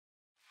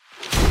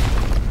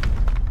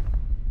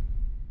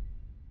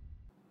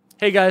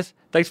Hey guys,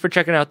 thanks for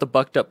checking out the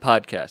Bucked Up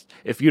Podcast.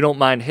 If you don't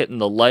mind hitting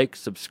the like,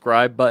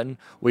 subscribe button,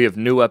 we have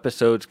new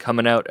episodes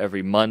coming out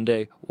every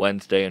Monday,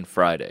 Wednesday, and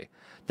Friday.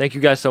 Thank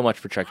you guys so much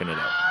for checking it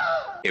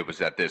out. It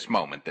was at this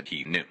moment that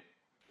he knew.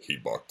 He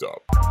bucked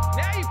up.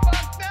 Now you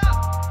fucked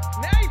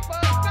up. Now you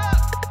fucked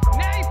up.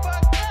 Now you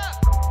fucked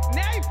up.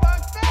 Now you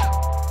fucked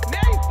up.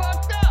 Now you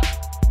fucked up.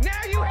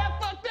 Now you have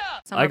fucked up.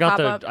 I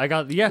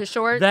got the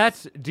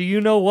shorts. Do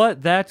you know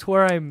what? That's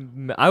where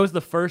I was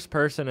the first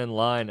person in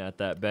line at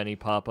that Benny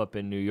pop-up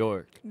in New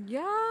York.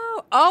 Yo,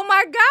 oh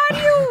my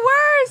God, you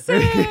were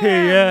Sam.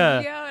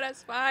 Yeah. Yo,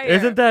 that's fire.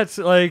 Isn't that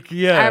like,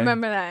 yeah. I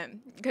remember that.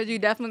 Because you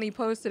definitely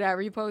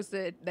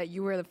reposted that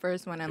you were the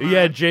first one in line.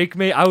 Yeah, Jake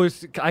made.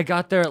 I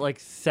got there at like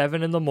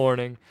 7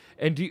 a.m.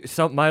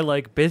 and my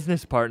like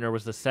business partner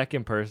was the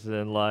second person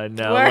in line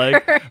now.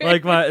 Word.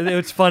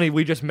 It's funny.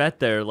 We just met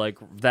there like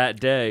that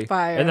day,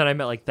 Fire. and then I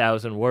met like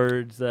 1,000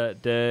 Words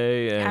that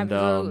day. And,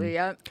 Absolutely,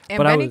 yep. And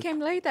but Benny came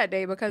late that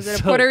day because of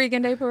the Puerto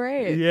Rican Day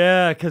Parade.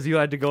 Yeah, because you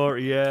had to go.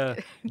 Yeah,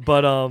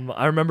 but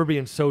I remember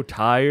being so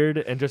tired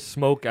and just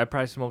smoke. I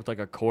probably smoked like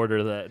a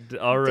quarter that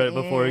already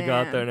before we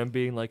got there, and I'm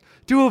being like,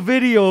 do a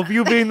video of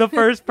you being the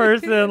first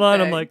person in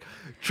line. I'm like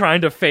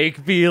trying to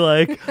fake be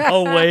like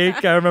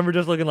awake. I remember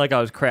just looking like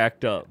I was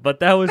cracked up, but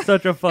that was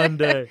such a fun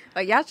day.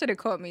 Like y'all should have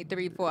caught me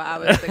 3-4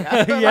 hours ago.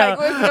 Yeah. Like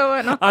what's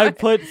going on? I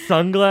put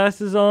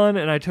sunglasses on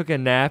and I took a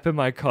nap in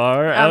my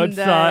car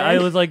outside. I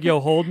was like, yo,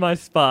 hold my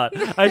spot.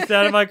 I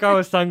sat in my car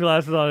with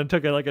sunglasses on and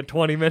took like a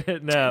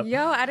 20-minute nap.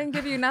 Yo, I didn't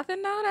give you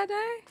nothing though that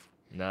day?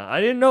 Nah,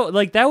 I didn't know.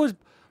 Like that was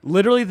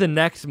literally the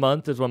next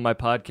month is when my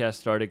podcast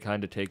started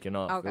kind of taking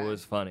off. Okay. It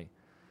was funny.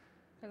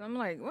 Cause I'm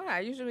like, what I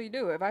usually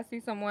do if I see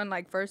someone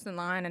like first in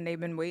line and they've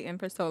been waiting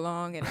for so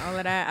long and all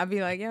of that, I'd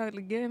be like, yo,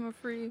 give him a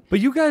free. But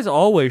you guys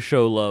always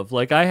show love.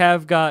 Like I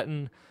have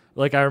gotten,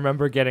 like I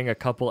remember getting a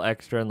couple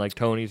extra, and like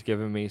Tony's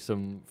giving me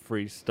some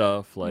free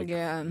stuff, like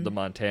the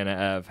Montana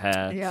Ave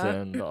hats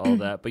and all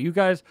that. But you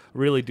guys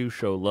really do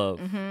show love.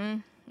 Mm-hmm.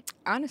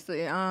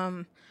 Honestly,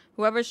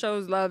 whoever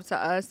shows love to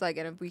us, like,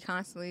 and if we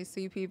constantly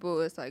see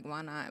people, it's like,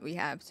 why not? We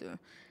have to.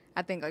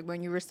 I think like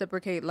when you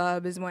reciprocate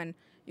love is when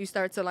you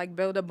start to like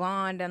build a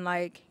bond and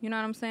like, you know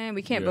what I'm saying?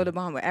 We can't build a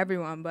bond with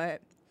everyone,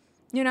 but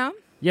you know?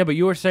 Yeah, but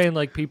you were saying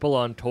like people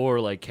on tour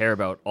like care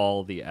about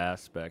all the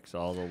aspects,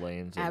 all the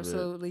lanes.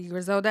 Absolutely.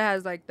 Griselda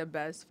has like the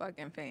best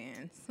fucking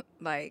fans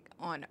like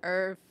on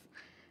earth.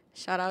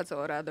 Shout out to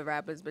all the other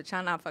rappers, but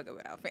y'all not fucking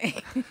without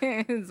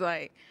fans.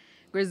 Like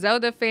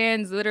Griselda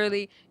fans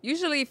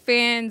usually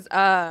fans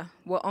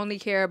will only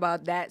care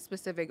about that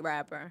specific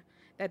rapper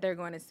that they're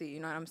going to see,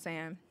 you know what I'm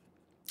saying?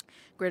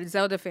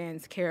 Griselda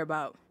fans care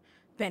about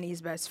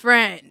Benny's best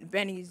friend,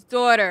 Benny's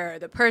daughter,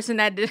 the person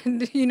that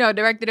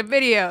directed the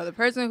video, the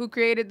person who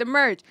created the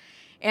merch.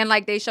 And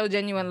like they show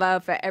genuine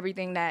love for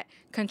everything that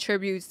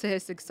contributes to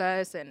his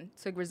success and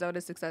to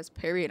Griselda's success,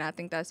 period. I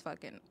think that's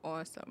fucking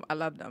awesome. I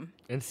love them.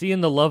 And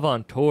seeing the love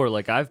on tour,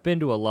 like I've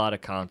been to a lot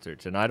of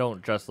concerts and I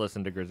don't just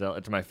listen to Griselda.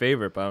 It's my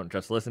favorite, but I don't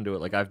just listen to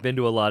it. Like I've been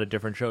to a lot of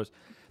different shows.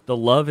 The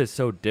love is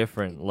so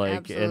different, like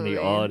Absolutely. in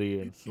the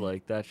audience.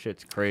 Like that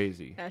shit's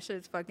crazy. That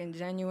shit's fucking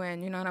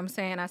genuine. You know what I'm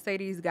saying? I say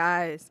these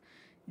guys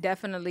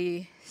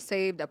definitely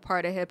saved a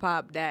part of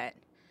hip-hop that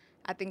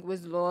I think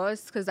was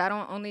lost, because I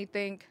don't only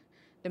think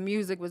the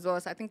music was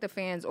lost. I think the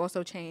fans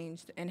also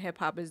changed in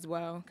hip-hop as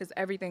well, because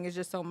everything is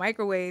just so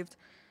microwaved.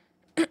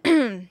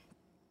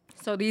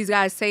 So these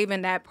guys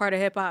saving that part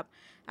of hip-hop,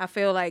 I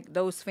feel like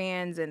those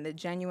fans and the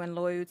genuine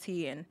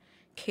loyalty and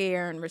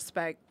care and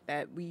respect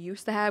that we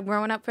used to have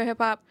growing up for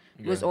hip-hop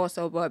was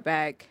also brought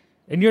back.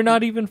 And you're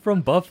not even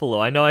from Buffalo.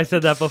 I know I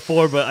said that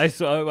before, but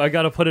I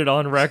got to put it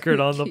on record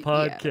on the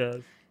podcast.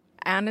 Yeah.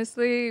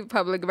 Honestly,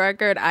 public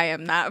record, I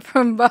am not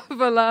from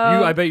Buffalo.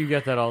 I bet you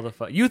get that all the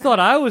time. You thought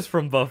I was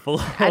from Buffalo.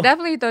 I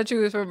definitely thought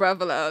you was from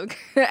Buffalo.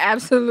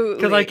 Absolutely.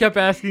 Because I kept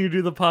asking you to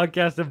do the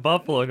podcast in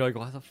Buffalo, and you're like,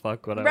 why the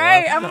fuck would I?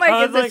 Right. I'm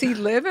like, does he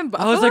live in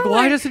Buffalo? I was like,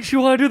 why doesn't she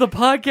want to do the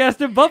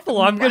podcast in Buffalo?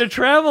 I'm going to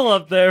travel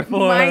up there for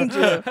Mind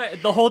you.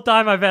 The whole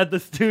time I've had the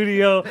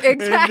studio.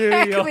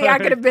 Exactly. I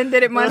could have been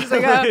did it months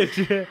ago.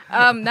 Legit.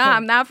 No,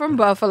 I'm not from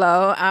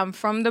Buffalo. I'm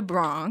from the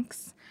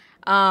Bronx.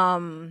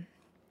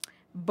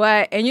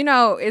 But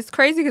it's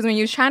crazy because when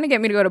you're trying to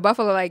get me to go to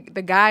Buffalo, like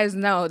the guys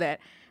know that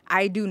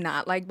I do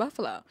not like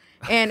Buffalo.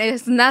 And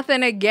it's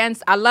nothing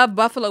against, I love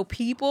Buffalo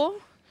people.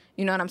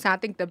 You know what I'm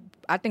saying?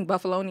 I think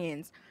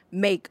Buffalonians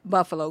make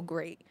Buffalo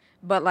great.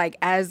 But like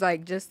as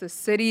like just the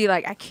city,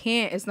 like I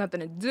can't. It's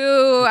nothing to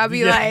do. I'll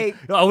be like,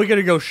 are we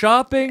gonna go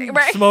shopping,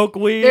 right? smoke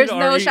weed? There's or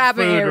no eat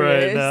shopping food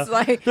areas. Right now?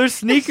 Like there's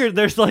sneakers.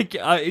 There's like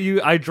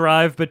I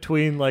drive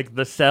between like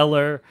the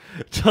Cellar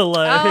to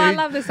like. Oh, I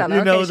love the Cellar.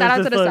 Okay, shout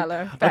out to the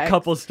Cellar. A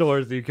couple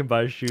stores that you can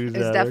buy shoes.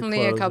 It's at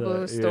definitely a couple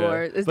of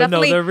stores. It's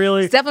definitely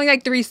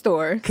like 3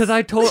 stores. Because I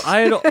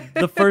had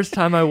the first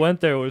time I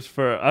went there was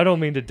for. I don't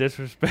mean to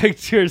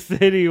disrespect your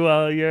city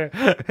while you're.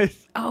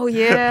 Oh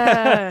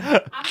yeah.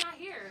 I'm not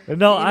here.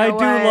 No, I do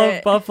what?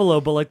 love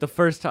Buffalo, but like the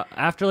first time,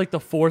 after like the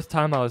 4th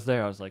time I was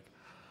there, I was like,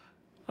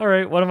 all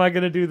right, what am I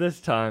going to do this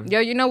time? Yo,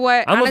 you know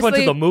what? I almost went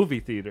to Honestly, the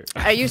movie theater.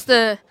 I used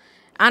to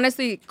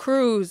honestly,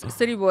 Cruz,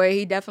 City Boy,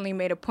 he definitely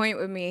made a point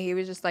with me. He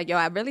was just like, yo,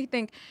 I really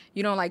think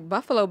you don't like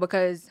Buffalo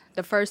because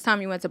the first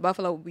time you went to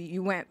Buffalo,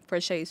 you went for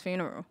Shay's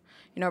funeral.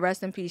 You know,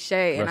 rest in peace,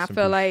 Shay. And I Rest in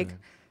feel peace, like,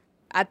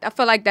 Shay. I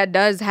feel like that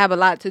does have a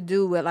lot to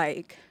do with,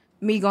 like,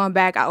 me going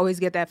back. I always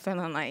get that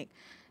feeling like,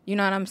 you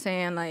know what I'm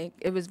saying? Like,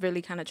 it was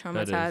really kind of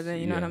traumatizing.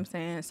 You know what yeah. I'm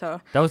saying?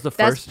 So That was the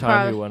that's first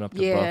time you went up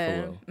to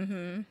yeah, Buffalo.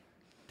 Mm-hmm.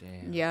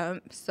 Damn. Yeah.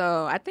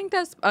 So I think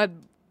that's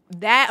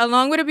that,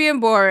 along with it being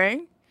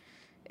boring,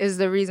 is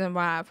the reason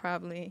why I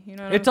probably, you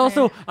know what It's I'm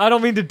also, saying? I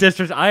don't mean to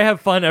disrespect. I have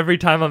fun every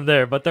time I'm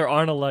there, but there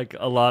aren't a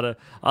lot of.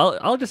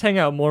 I'll just hang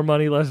out. More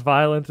money, less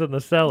violence in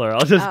the cellar.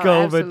 I'll just Oh,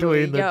 go absolutely.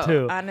 between the Yo,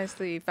 two.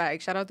 honestly,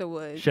 fact. Shout out to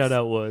Woods. Shout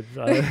out Woods.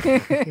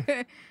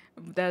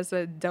 That's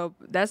a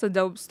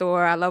dope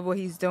store. I love what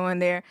he's doing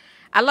there.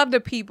 I love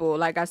the people.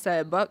 Like I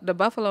said, the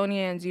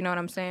Buffalonians, you know what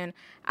I'm saying?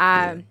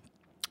 I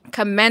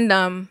commend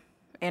them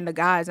and the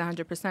guys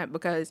 100%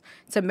 because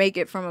to make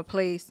it from a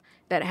place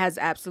that has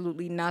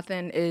absolutely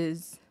nothing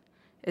is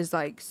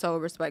like so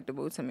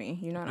respectable to me.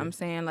 You know what I'm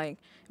saying? Like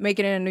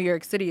making it in New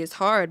York City is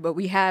hard, but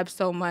we have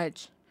so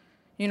much.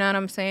 You know what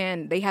I'm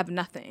saying? They have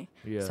nothing.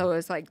 Yeah. So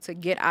it's like to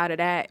get out of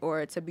that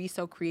or to be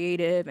so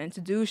creative and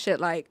to do shit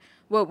like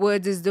what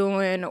Woods is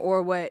doing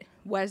or what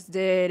West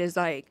did is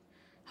like,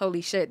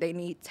 holy shit, they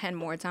need 10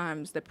 more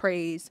times the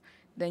praise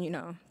than, you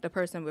know, the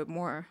person with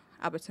more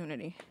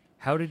opportunity.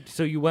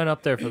 So you went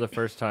up there for the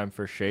first time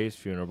for Shay's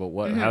funeral, but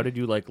Mm-hmm. how did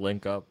you like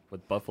link up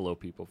with Buffalo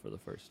people for the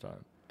first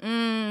time?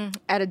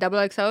 At a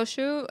XXL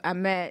shoot, I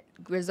met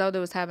Griselda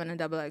was having a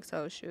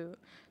XXL shoot.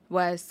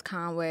 West,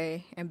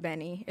 Conway, and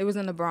Benny. It was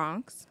in the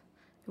Bronx.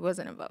 It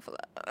wasn't in Buffalo.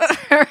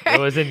 It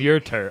was in your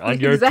turn, on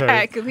your turn.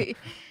 Exactly.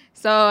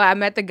 So I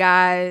met the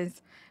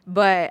guys,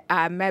 but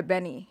I met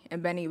Benny,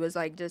 and Benny was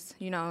like just,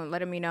 you know,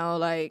 letting me know,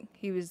 like,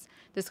 he was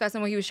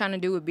discussing what he was trying to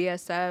do with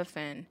BSF,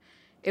 and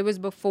it was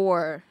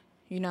before,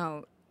 you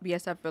know,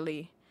 BSF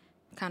really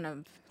kind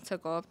of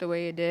took off the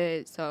way it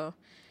did. So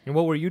And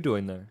what were you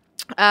doing there?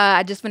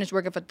 I just finished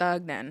working for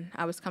Thug then.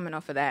 I was coming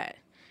off of that.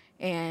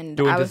 And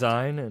Doing I was,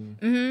 design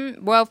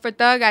and well, for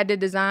Thug, I did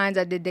designs.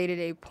 I did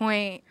day-to-day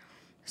point.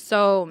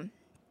 So,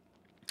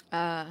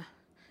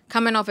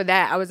 coming off of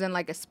that, I was in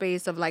like a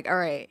space of like, all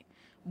right,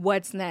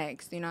 what's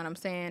next? You know what I'm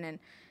saying? And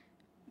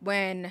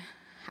when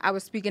I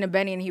was speaking to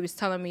Benny and he was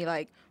telling me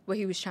like what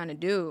he was trying to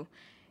do,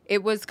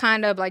 it was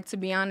kind of like, to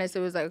be honest,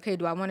 it was like, okay,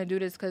 do I want to do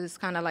this? Because it's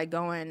kind of like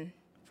going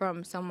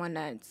from someone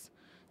that's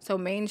so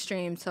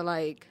mainstream to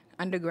like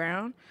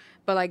underground.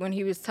 But like when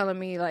he was telling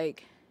me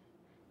like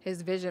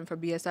his vision for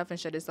BSF and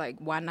shit, it's like,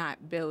 why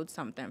not build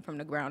something from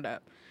the ground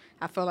up?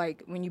 I feel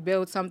like when you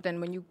build something,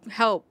 when you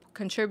help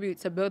contribute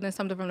to building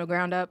something from the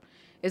ground up,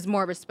 it's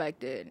more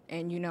respected.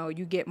 And, you know,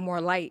 you get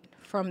more light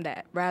from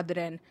that rather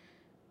than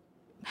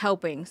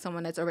helping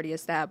someone that's already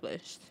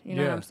established. You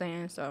know what Yeah. I'm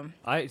saying? So,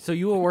 So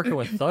you were working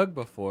with Thug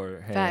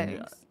beforehand.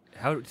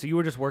 Facts. So you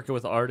were just working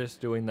with artists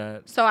doing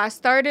that? So I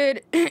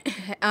started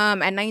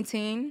at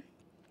 19.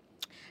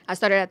 I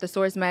started at The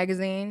Source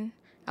magazine.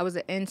 I was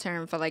an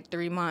intern for like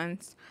 3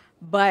 months.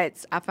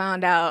 But I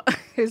found out,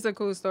 it's a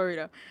cool story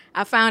though.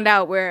 I found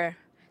out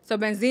so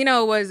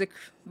Benzino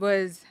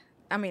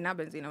not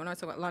Benzino, when I was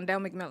talking about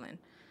Londell McMillan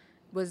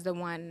was the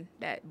one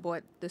that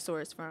bought The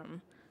Source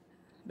from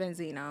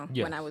Benzino when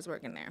Yes. I was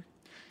working there.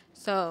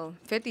 So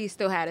 50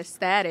 still had a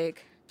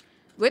static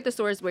with The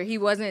Source where he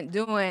wasn't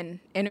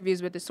doing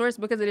interviews with The Source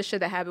because of the shit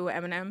that happened with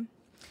Eminem.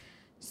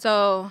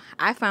 So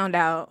I found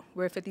out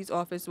where 50's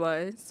office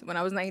was when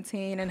I was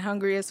 19 and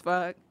hungry as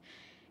fuck.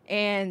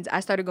 And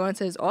I started going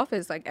to his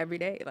office like every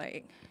day,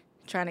 like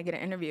trying to get an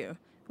interview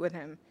with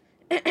him.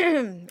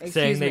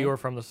 Saying that you were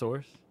from The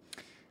Source?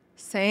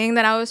 Saying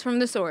that I was from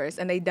The Source,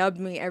 and they dubbed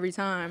me every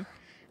time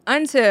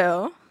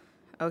until,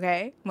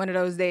 okay, one of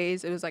those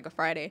days, it was like a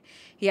Friday,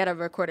 he had a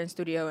recording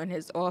studio in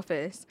his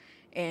office,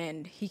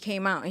 and he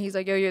came out, and he's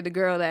like, yo, you're the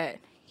girl that,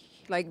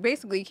 like,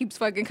 basically keeps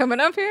fucking coming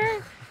up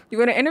here? You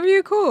want to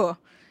interview? Cool.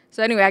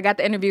 So anyway, I got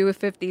the interview with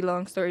 50,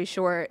 long story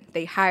short,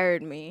 they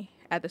hired me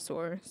at The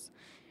Source.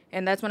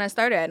 And that's when I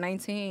started at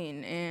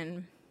 19.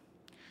 And,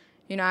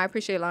 you know, I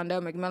appreciate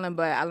Londell McMillan,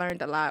 but I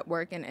learned a lot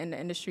working in the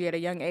industry at a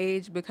young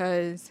age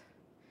because,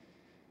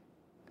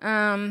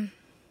 I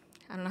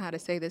don't know how to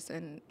say this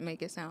and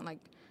make it sound like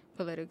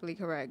politically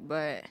correct,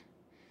 but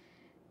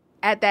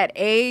at that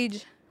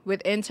age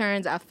with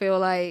interns, I feel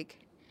like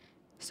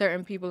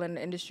certain people in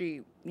the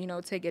industry, you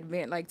know, take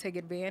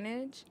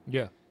advantage.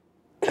 Yeah.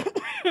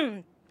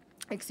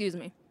 Excuse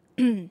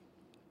me.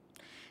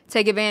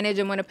 Take advantage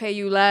and want to pay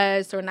you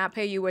less or not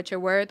pay you what you're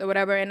worth or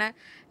whatever. And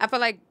I feel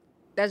like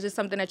that's just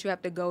something that you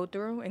have to go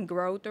through and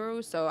grow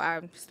through. So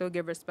I still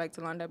give respect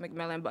to Londell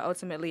McMillan, but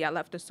ultimately I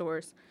left The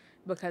Source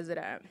because of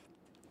that,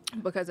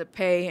 because of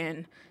pay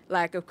and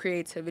lack of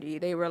creativity.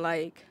 They were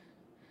like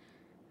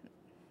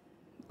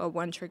a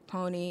one-trick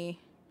pony.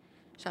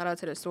 Shout out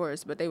to The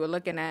Source, but they were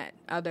looking at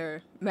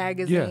other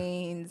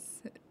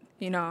magazines,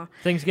 you know.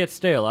 Things get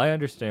stale. I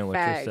understand what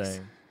Facts. you're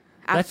saying.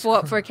 I That's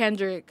fought for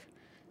Kendrick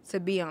to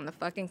be on the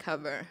fucking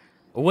cover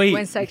Wait,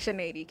 when Section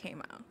 80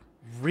 came out.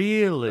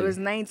 Really? It was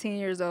 19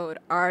 years old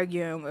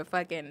arguing with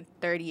fucking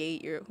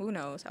 38 who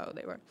knows how old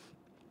they were.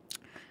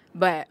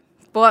 But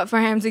fought for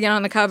him to get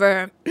on the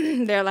cover.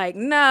 They're like,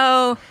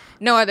 no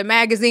other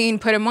magazine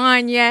put him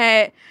on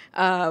yet.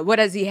 What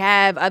does he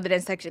have other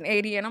than Section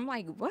 80? And I'm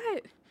like,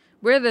 what?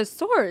 We're the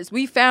source.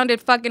 We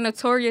founded fucking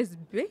Notorious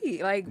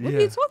B. Like, what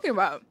are you talking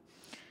about?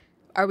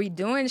 Are we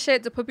doing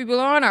shit to put people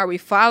on? Are we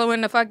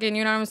following the fucking,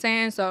 you know what I'm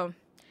saying? So,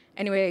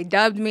 anyway, they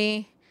dubbed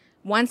me.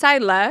 Once I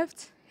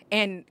left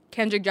and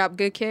Kendrick dropped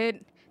Good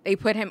Kid, they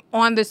put him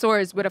on the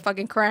source with a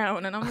fucking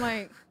crown. And I'm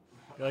like...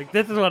 Like,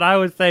 this is what I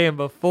was saying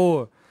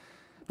before.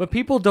 But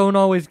people don't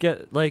always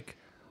get, like,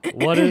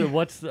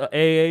 what's the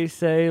AA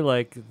say?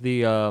 Like,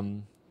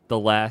 the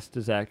last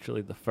is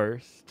actually the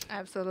first.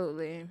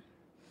 Absolutely.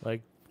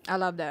 Like... I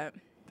love that.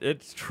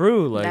 It's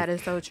true. Like that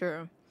is so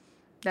true.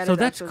 So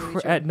that's true.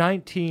 At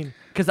 19,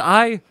 because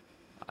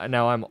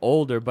now I'm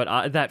older,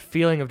 but that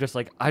feeling of just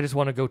like, I just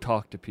want to go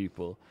talk to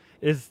people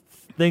is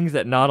things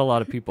that not a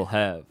lot of people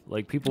have.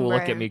 Like, people will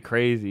look at me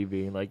crazy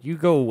being like, you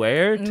go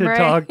where to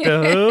talk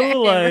to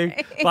who?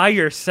 Like, by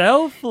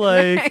yourself?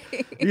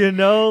 Like, you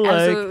know,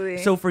 like, Absolutely.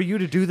 So for you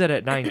to do that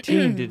at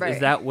 19,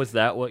 was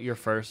that what your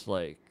first,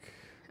 like?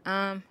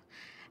 I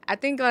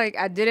think, like,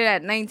 I did it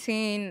at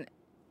 19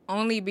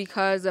 only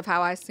because of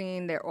how I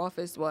seen their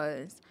office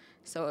was.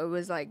 So it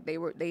was like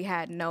they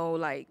had no,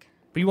 like...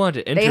 But you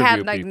wanted to interview people. They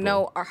had, like, people.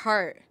 no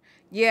heart.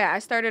 Yeah, I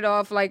started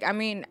off, like, I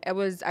mean,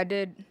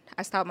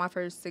 I stopped my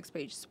first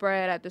 6-page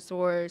spread at the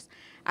source.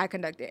 I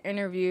conducted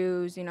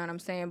interviews, you know what I'm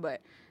saying?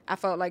 But I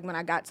felt like when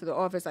I got to the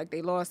office, like,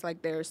 they lost,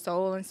 like, their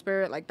soul and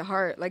spirit, like, the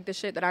heart, like, the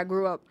shit that I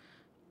grew up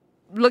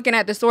looking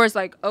at the source,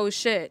 like, oh,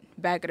 shit,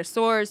 back at the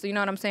source, you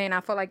know what I'm saying?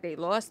 I felt like they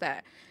lost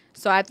that.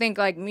 So I think,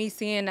 like, me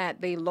seeing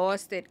that they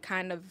lost it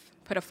kind of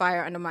put a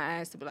fire under my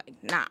ass to be like,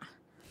 nah,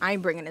 I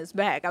ain't bringing this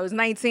back. I was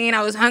 19.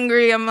 I was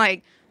hungry. I'm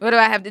like, what do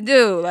I have to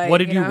do? Like, what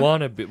did you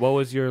want to be? What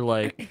was your,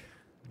 like,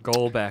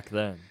 goal back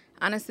then?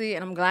 Honestly,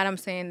 and I'm glad I'm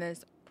saying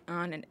this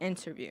on an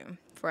interview,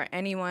 for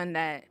anyone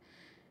that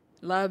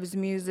loves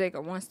music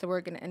or wants to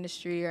work in the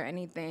industry or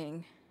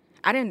anything,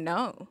 I didn't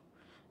know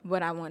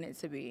what I wanted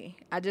to be.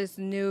 I just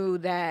knew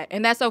that,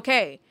 and that's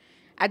okay.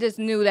 I just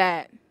knew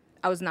that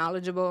I was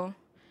knowledgeable.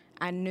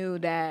 I knew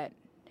that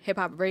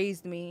hip-hop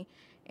raised me,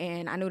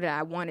 and I knew that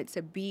I wanted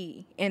to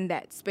be in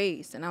that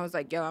space. And I was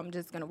like, yo, I'm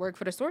just going to work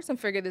for the source and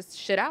figure this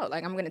shit out.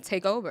 Like, I'm going to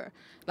take over.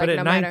 Like, but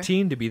at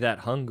 19 to be that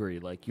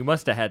hungry, like, you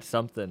must have had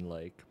something,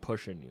 like,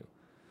 pushing you.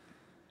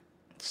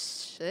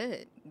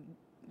 Shit.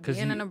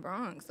 Being in the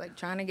Bronx, like,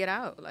 trying to get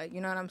out. Like,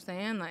 you know what I'm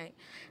saying? Like,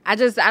 I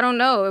don't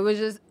know. It was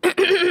just,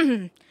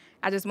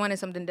 I just wanted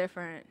something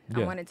different.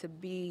 Yeah. I wanted to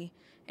be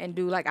and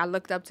do, like, I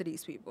looked up to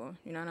these people.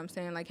 You know what I'm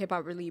saying? Like,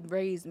 hip-hop really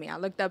raised me. I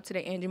looked up to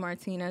the Angie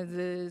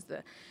Martinez's,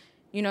 the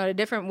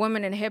different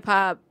women in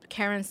hip-hop,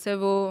 Karen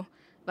Civil.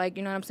 Like,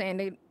 you know what I'm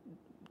saying?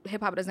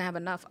 Hip-hop doesn't have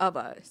enough of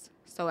us.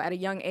 So at a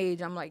young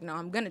age, I'm like, no,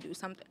 I'm going to do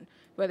something.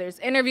 Whether it's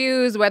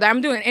interviews, whether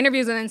I'm doing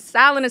interviews and then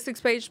styling a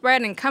 6-page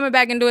spread and coming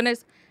back and doing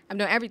this, I'm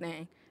doing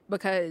everything.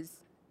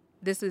 Because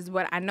this is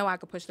what I know I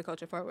could push the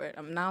culture forward.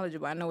 I'm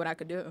knowledgeable. I know what I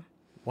could do.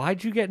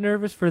 Why'd you get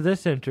nervous for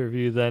this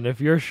interview then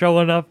if you're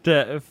showing up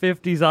to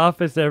 50's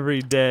office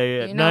every day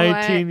at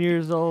 19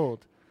 years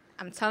old?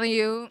 I'm telling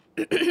you,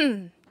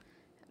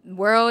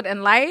 world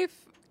and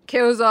life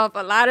kills off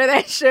a lot of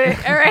that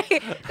shit, all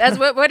right? That's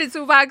what did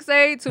Tupac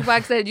say?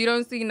 Tupac said, you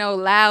don't see no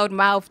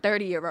loud-mouth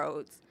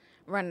 30-year-olds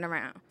running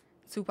around.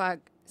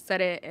 Tupac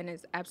said it, and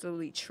it's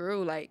absolutely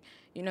true. Like,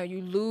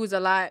 you lose a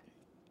lot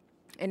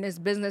in this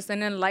business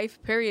and in life,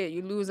 period.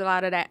 You lose a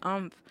lot of that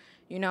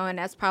and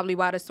that's probably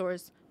why the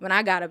source, when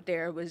I got up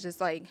there, was just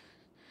like,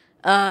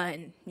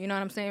 and you know what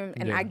I'm saying?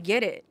 And I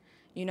get it.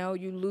 You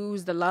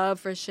lose the love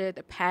for shit,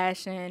 the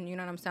passion, you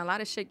know what I'm saying? A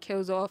lot of shit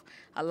kills off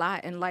a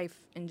lot in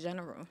life in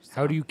general. So.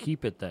 How do you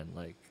keep it then?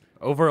 Like,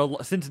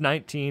 since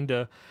 19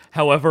 to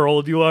however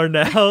old you are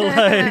now,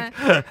 like,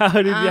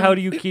 how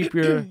do you keep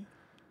your...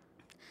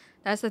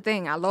 That's the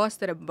thing. I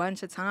lost it a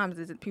bunch of times.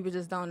 People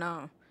just don't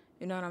know.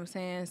 You know what I'm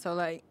saying? So,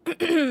 like,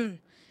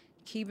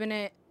 keeping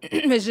it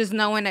is just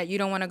knowing that you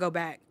don't want to go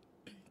back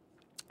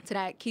to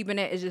that. Keeping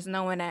it is just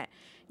knowing that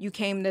you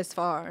came this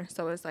far.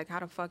 So it's like, how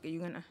the fuck are you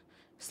going to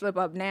slip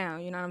up now?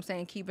 You know what I'm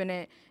saying? Keeping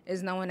it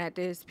is knowing that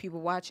there's people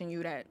watching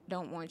you that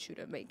don't want you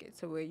to make it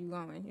to where you're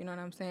going. You know what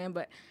I'm saying?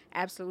 But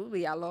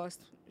absolutely, I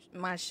lost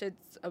my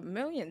shits a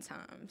million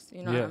times.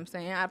 You know what I'm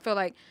saying? I feel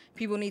like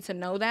people need to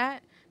know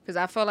that. Because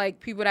I feel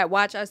like people that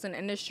watch us in the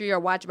industry or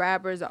watch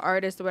rappers or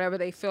artists or whatever,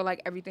 they feel like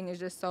everything is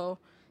just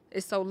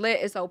it's so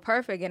lit, it's so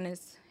perfect, and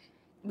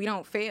we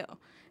don't fail.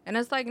 And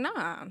it's like,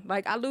 nah.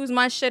 Like, I lose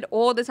my shit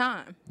all the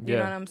time. You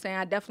know what I'm saying?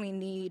 I definitely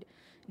need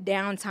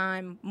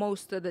downtime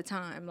most of the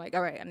time. Like,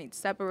 all right, I need to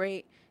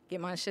separate, get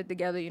my shit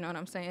together. You know what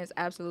I'm saying? It's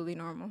absolutely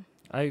normal.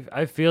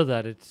 I feel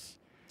that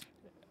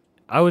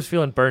I was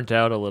feeling burnt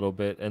out a little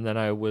bit, and then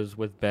I was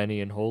with Benny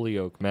in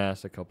Holyoke,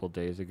 Mass. a couple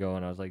days ago,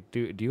 and I was like,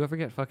 do you ever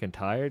get fucking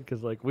tired?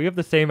 Because, like, we have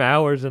the same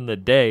hours in the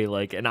day,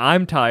 like, and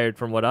I'm tired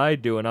from what I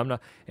do, and I'm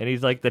not. And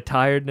he's like, the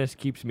tiredness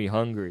keeps me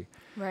hungry.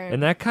 Right.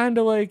 And that kind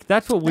of like,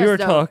 that's what we That's were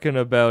dope. talking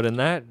about in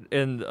that,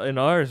 in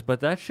ours, but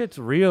that shit's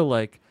real.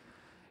 Like,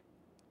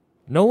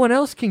 no one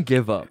else can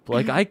give up.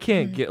 Like, I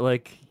can't get,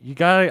 like, you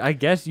gotta, I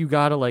guess you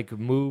gotta, like,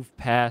 move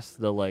past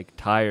the, like,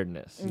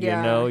 tiredness. Yeah.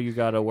 You know, you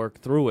gotta work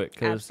through it.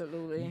 Cause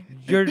Absolutely.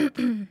 you're,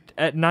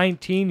 at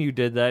 19, you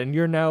did that, and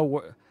you're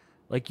now,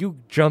 like, you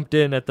jumped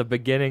in at the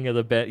beginning of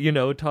the bet, you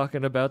know,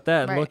 talking about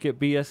that, and Right. look at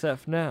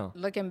BSF now.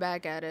 Looking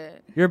back at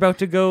it, You're about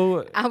to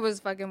go, I was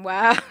fucking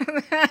wild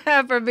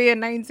for being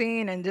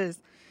 19 and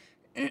just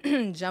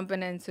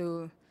jumping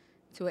into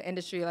an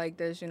industry like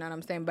this. You know what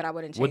I'm saying? But I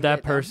wouldn't change would that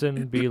it, though.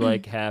 person be,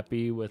 like,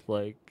 happy with,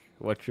 like,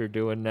 what you're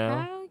doing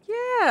now? Hell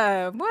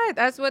yeah. What?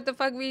 That's what the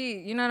fuck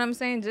you know what I'm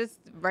saying? Just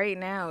right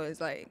now is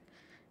like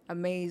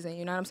amazing.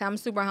 You know what I'm saying? I'm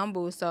super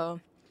humble. So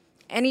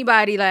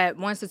anybody that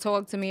wants to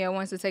talk to me or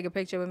wants to take a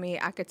picture with me,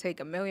 I could take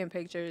 1,000,000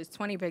 pictures,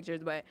 20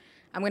 pictures, but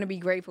I'm going to be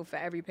grateful for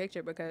every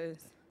picture because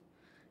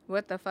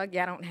what the fuck?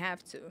 Yeah, I don't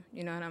have to.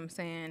 You know what I'm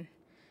saying?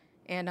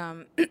 And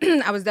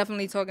I was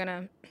definitely talking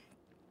to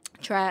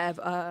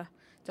Trav,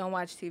 Don't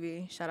Watch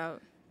TV. Shout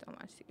out, Don't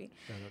Watch TV.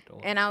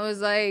 And I was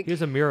like, He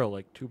has a mural,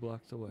 like, 2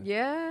 blocks away.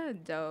 yeah,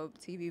 dope.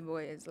 TV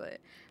boy is lit.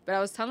 But I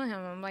was telling him,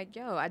 I'm like,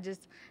 yo,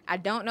 I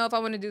don't know if I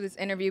want to do this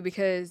interview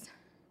because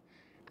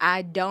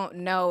I don't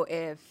know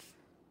if,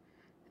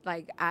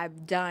 like,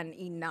 I've done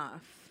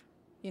enough.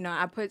 You know,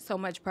 I put so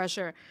much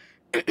pressure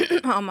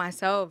on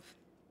myself.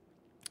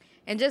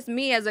 And just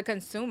me as a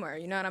consumer,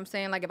 you know what I'm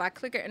saying? Like, if I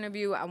click an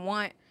interview, I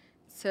want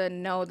to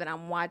know that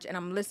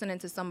I'm listening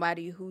to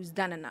somebody who's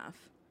done enough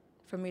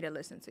for me to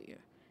listen to you.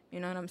 You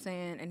know what I'm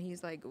saying? And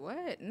he's like,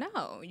 what?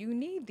 No, you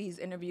need these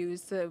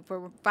interviews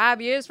for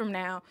 5 years from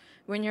now,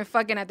 when you're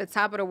fucking at the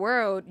top of the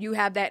world, you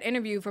have that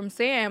interview from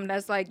Sam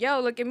that's like, yo,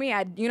 look at me.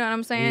 You know what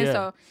I'm saying? Yeah.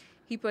 So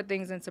he put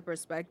things into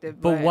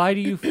perspective. But why do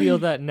you feel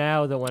that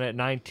now than when at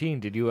 19?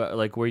 Did you,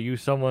 like, were you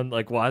someone,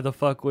 like, why the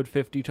fuck would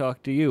 50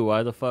 talk to you?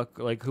 Why the fuck,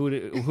 like,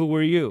 who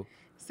were you?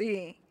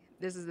 See,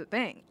 this is the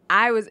thing.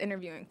 I was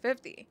interviewing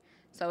 50.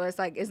 So it's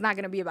like, it's not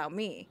going to be about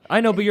me. I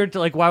know, but you're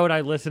like, why would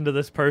I listen to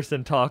this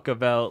person talk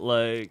about,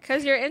 like...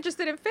 Because you're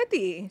interested in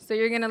 50. So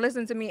you're going to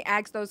listen to me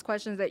ask those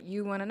questions that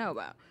you want to know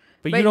about.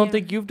 But you don't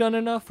think you've done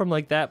enough from,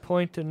 like, that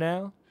point to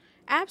now?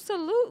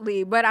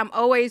 Absolutely. But I'm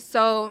always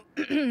so...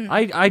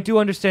 I do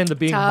understand the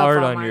being Tough hard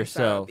on on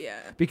myself, yourself.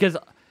 yeah. Because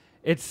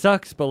it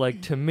sucks, but,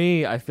 like, to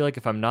me, I feel like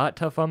if I'm not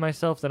tough on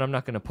myself, then I'm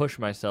not going to push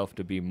myself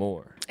to be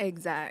more.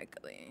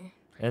 Exactly.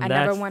 And I never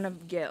that's- want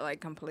to get, like,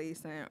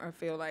 complacent or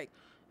feel like,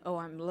 oh,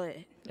 I'm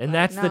lit. And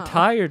Like, that's the no.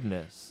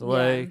 tiredness.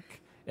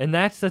 Like, and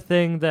that's the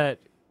thing that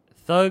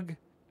Thug,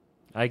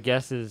 I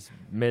guess, is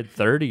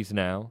mid-30s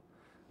now.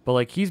 But,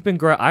 like, he's been...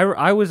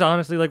 I was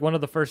honestly, like, one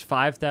of the first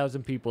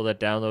 5,000 people that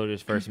downloaded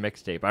his first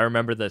mixtape. I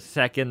remember the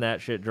second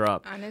that shit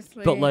dropped.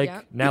 Honestly, But, like,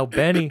 yep. now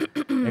Benny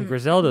and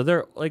Griselda,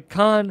 they're... Like,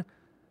 Khan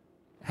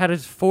had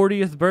his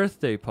 40th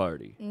birthday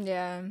party.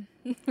 Yeah.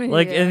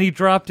 Like, Yeah. and he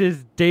dropped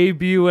his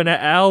debut in an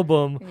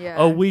album Yeah.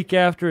 a week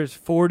after his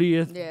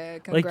 40th. Yeah,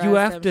 Like, you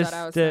congrats have to him, to shout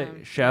out to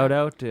him. shout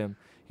out to him.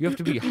 You have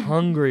to be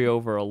hungry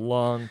over a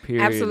long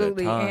period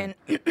Absolutely. of time.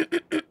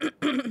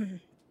 And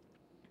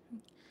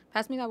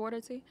pass me that water,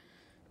 T.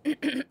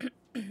 There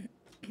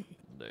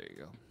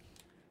you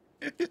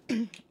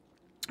go.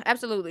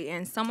 Absolutely.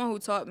 And someone who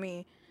taught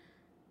me,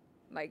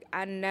 like,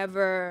 I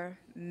never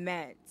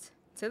met,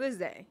 to this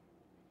day,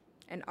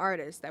 an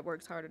artist that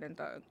works harder than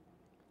Thug.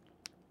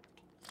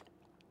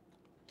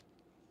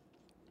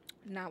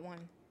 Not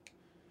one.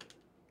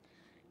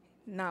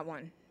 Not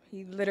one.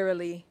 He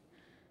literally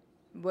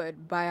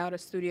would buy out a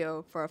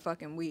studio for a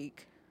fucking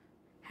week,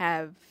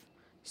 have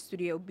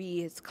Studio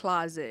B his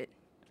closet,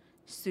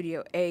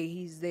 Studio A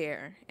he's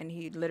there, and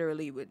he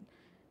literally would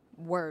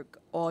work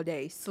all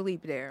day,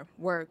 sleep there,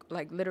 work,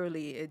 like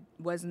literally it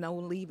was no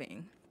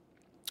leaving.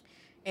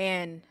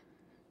 And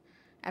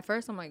at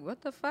first I'm like,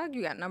 what the fuck?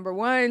 You got number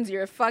ones,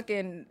 you're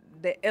fucking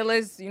the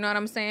illest, you know what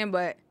I'm saying?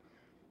 But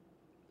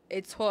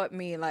it taught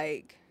me,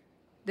 like,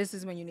 this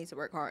is when you need to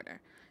work harder.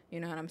 You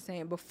know what I'm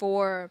saying?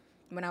 Before,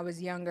 when I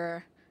was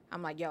younger,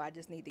 I'm like, yo, I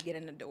just need to get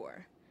in the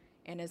door.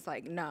 And it's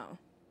like, no.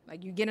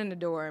 Like, you get in the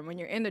door, and when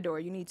you're in the door,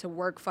 you need to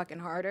work fucking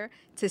harder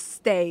to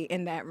stay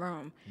in that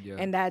room. Yeah.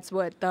 And that's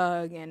what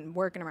Thug and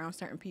working around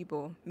certain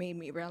people made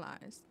me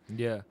realize.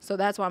 Yeah. So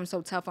that's why I'm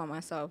so tough on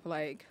myself.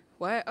 Like,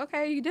 what?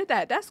 Okay, you did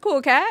that. That's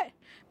cool, Kat.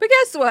 But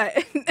guess what?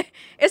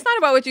 It's not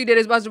about what you did.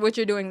 It's about what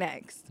you're doing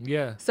next.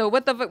 Yeah. So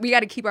what the fuck? We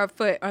got to keep our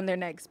foot on their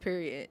next,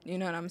 period. You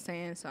know what I'm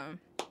saying? So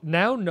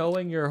Now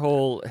knowing your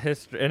whole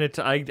history, and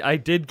I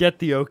did get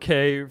the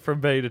okay from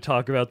Bay to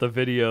talk about the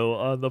video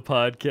on the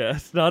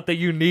podcast. Not that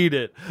you need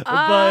it,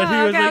 but he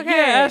was okay, like, okay.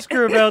 yeah, ask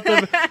her about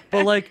them.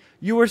 But like,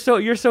 you're so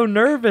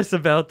nervous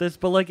about this,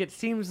 but like, it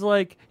seems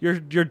like you're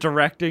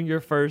directing your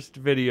first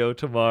video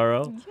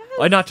tomorrow.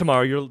 Not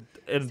tomorrow. You're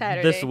in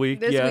Saturday. this week.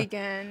 This yeah.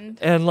 weekend.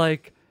 And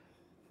like,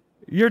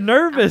 you're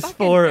nervous fucking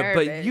for it,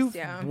 but nervous, you've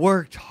yeah.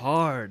 worked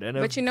hard. And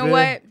But have you know been-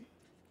 what?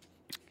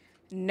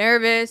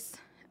 Nervous.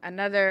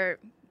 Another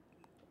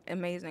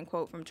amazing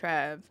quote from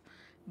Trav.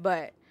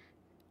 But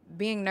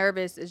being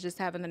nervous is just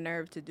having the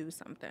nerve to do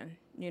something.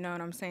 You know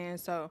what I'm saying?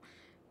 So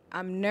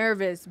I'm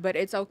nervous, but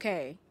it's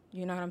okay.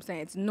 You know what I'm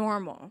saying? It's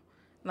normal.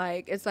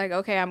 Like, it's like,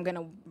 okay, I'm going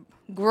to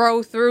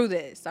grow through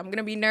this. I'm going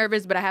to be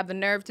nervous, but I have the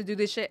nerve to do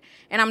this shit.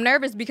 And I'm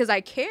nervous because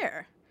I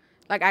care.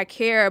 Like, I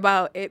care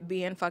about it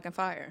being fucking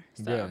fire.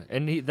 So. Yeah,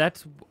 and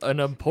that's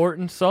an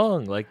important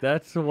song. Like,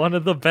 that's one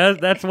of the best.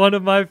 That's one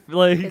of my,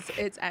 like...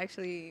 It's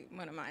actually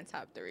one of my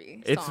top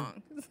 3 It's-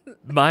 songs.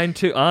 Mine,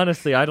 too.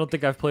 Honestly, I don't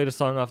think I've played a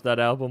song off that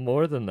album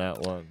more than that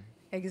one.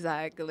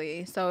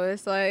 Exactly. So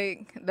it's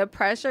like, the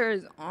pressure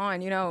is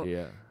on, you know.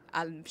 Yeah.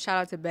 Shout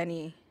out to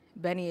Benny.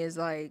 Benny is,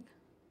 like,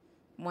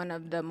 one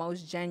of the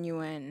most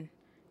genuine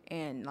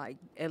and, like,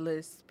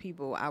 illest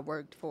people I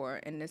worked for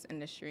in this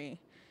industry.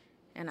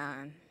 And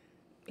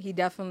he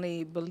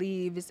definitely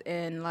believes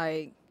in,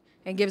 like,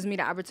 and gives me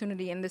the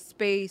opportunity in this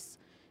space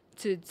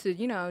to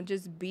you know,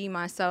 just be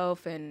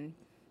myself, and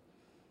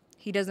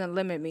he doesn't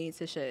limit me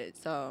to shit.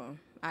 So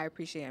I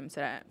appreciate him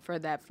for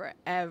that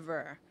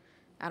forever.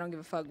 I don't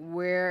give a fuck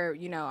where,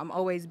 you know, I'm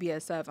always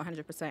BSF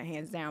 100%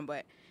 hands down,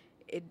 but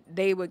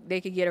they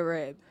could get a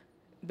rib,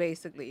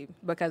 basically,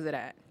 because of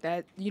that.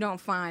 That you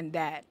don't find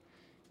that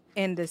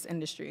in this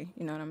industry,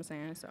 you know what I'm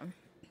saying? So.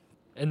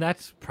 And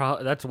that's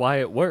why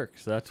it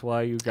works. That's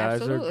why you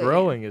guys Absolutely. are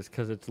growing, is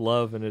because it's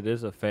love and it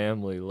is a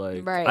family.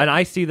 Like, Right. And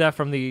I see that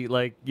from the,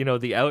 like, you know,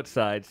 the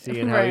outside,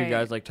 seeing how you Right.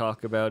 guys, like,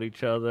 talk about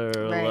each other.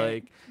 Right.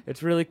 Like,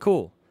 it's really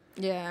cool.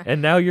 Yeah.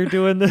 And now you're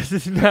doing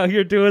this. Now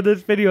you're doing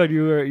this video, and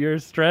you're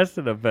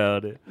stressing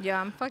about it. Yeah,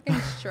 I'm fucking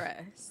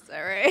stressed,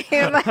 all right?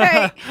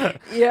 Like,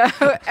 yeah,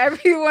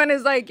 everyone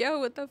is like, yo,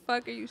 what the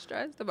fuck are you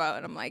stressed about?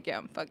 And I'm like, yeah,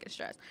 I'm fucking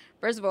stressed.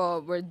 First of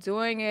all, we're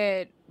doing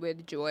it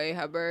with Joy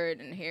Hubbard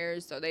and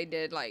Hairs, so they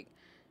did, like,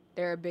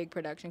 they're a big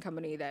production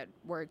company that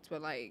works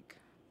with, like,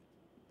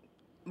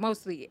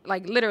 mostly,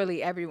 like,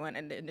 literally everyone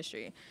in the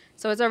industry.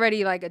 So it's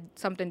already, like,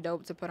 something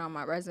dope to put on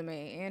my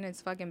resume, and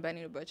it's fucking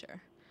Benny the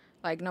Butcher.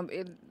 Like, no,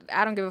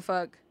 I don't give a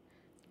fuck.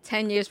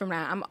 10 years from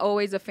now, I'm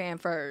always a fan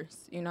first.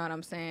 You know what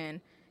I'm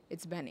saying?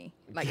 It's Benny.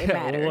 Like, it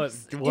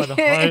matters.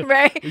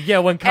 Right? Yeah,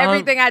 when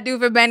Everything I do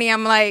for Benny,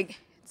 I'm like,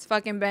 it's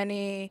fucking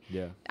Benny.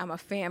 Yeah. I'm a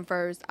fan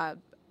first.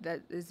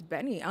 That is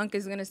Benny. Unc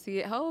is gonna see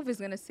it. Hove is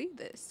gonna see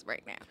this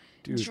right now.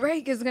 Dude.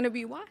 Drake is gonna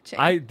be watching.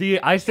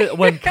 I said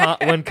when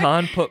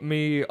Khan put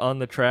me on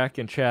the track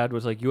and Chad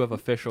was like, you have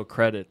official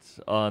credits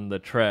on the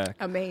track.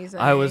 Amazing.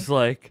 I was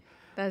like,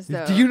 That's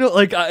dope. do you know,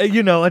 like,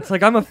 you know, it's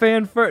like, I'm a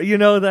fan for, you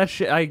know, that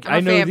shit. I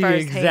a know fan the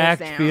first, hands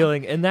exact down.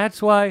 feeling. And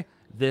that's why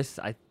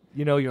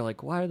you know, you're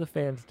like, why are the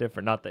fans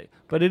different? Not they,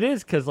 but it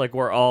is because, like,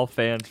 we're all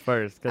fans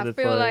first. Cause I it's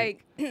feel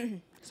like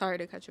sorry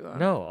to cut you off.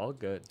 no, all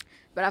good.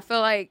 But I feel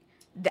like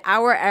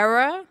our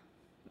era,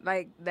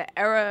 like the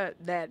era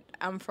that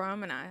I'm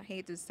from, and I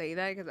hate to say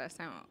that because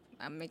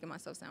I'm making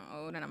myself sound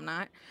old, and I'm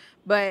not.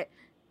 But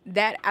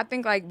that, I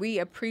think, like, we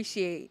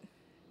appreciate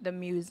the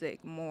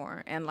music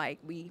more, and, like,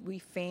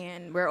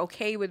 we're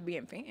okay with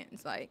being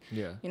fans. Like,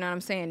 Yeah. you know what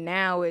I'm saying?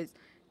 Now is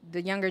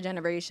the younger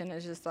generation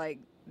is just like,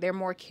 they're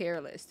more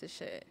careless to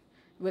shit.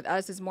 With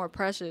us, it's more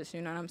precious.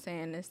 You know what I'm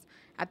saying?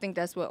 I think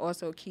that's what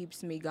also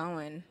keeps me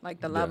going.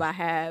 Like, the love Yeah. I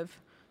have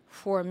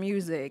for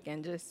music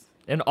and just.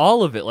 And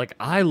all of it, like,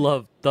 I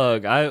love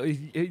Thug.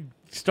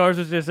 Stars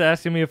was just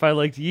asking me if I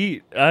liked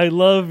Yeet. I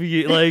love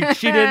Yeet. Like,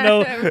 she didn't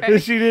know,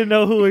 Right. she didn't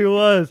know who he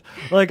was.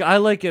 Like, I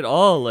like it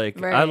all. Like,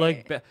 I Right.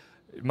 like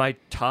my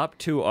top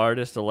 2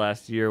 artists the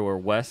last year were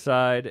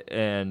Westside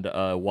and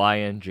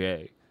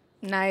YNJ.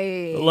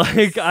 Nice.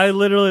 Like, I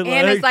literally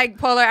and it's like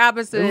polar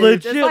opposites.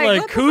 legit, It's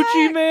like what the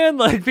Coochie fuck? Man.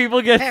 Like,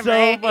 people get so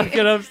Right.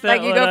 fucking upset.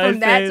 Like, you when go I from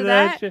that say to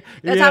that. shit.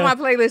 That's Yeah. how my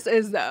playlist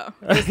is, though.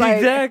 It's like,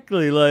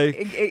 exactly. Like,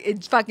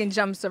 it fucking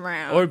jumps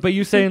around. but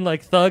you saying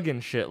like Thug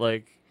and shit.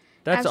 Like,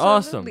 that's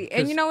awesome. Absolutely.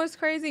 And you 'cause- know what's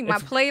crazy? My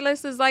it's-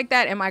 playlist is like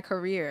that, and my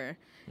career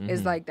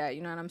is Mhm. like that.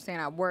 You know what I'm saying?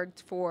 I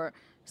worked for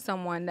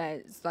someone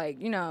that's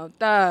like, you know,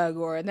 Thug,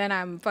 or then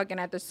I'm fucking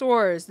at the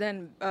Source,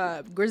 then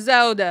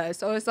Griselda.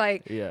 So it's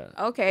like, Yeah.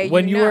 okay.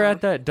 When you were know.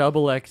 at that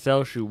double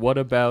XL shoot, what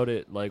about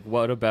it? Like,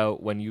 what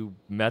about when you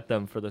met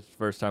them for the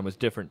first time was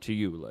different to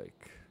you?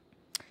 Like,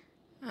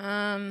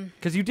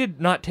 because you did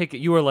not take it.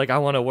 You were like, I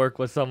want to work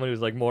with someone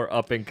who's like more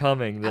up and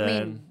coming than. I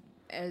mean,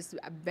 as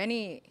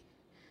Benny,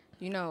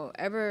 you know,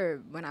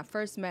 when I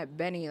first met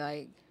Benny,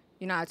 like,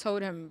 you know, I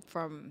told him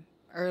from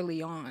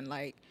early on,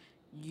 like,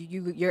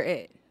 you're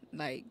it,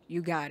 like,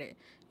 you got it.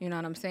 You know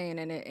what I'm saying?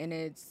 And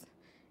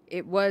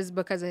it was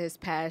because of his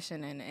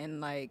passion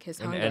and like his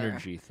an hunger.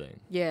 energy thing.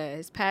 Yeah,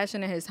 his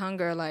passion and his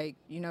hunger, like,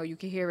 you know, you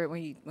could hear it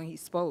when he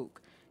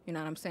spoke. You know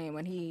what I'm saying?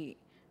 When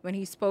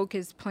he spoke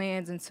his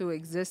plans into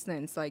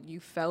existence, like, you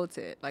felt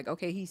it. Like,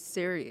 okay, he's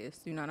serious.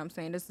 You know what I'm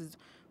saying? This is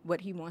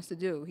what he wants to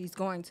do. He's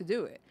going to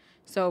do it.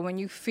 So when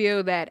you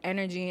feel that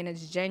energy and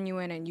it's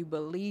genuine and you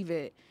believe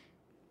it,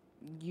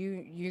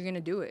 you're gonna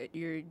do it.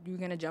 You're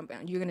gonna jump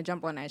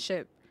on that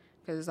ship,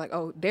 because it's like,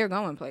 oh, they're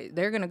going place.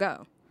 They're gonna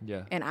go.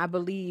 Yeah. And I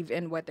believe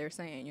in what they're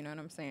saying. You know what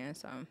I'm saying?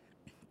 So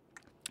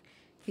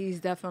he's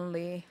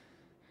definitely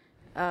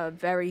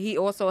He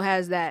also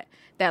has that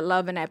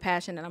love and that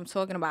passion that I'm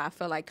talking about. I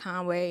feel like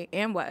Conway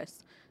and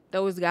West,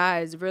 those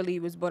guys really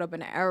was brought up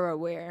in an era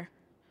where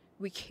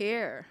we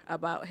care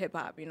about hip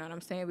hop. You know what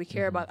I'm saying? We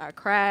care about our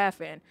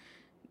craft, and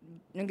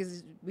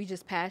niggas, we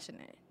just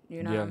passionate.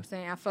 You know what I'm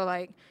saying? I feel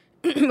like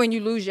when you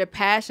lose your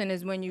passion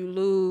is when you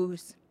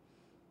lose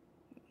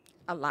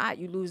a lot.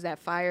 You lose that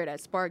fire,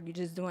 that spark. You're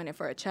just doing it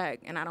for a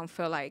check. And I don't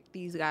feel like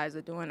these guys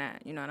are doing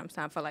that. You know what I'm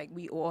saying? I feel like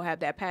we all have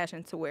that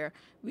passion to where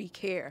we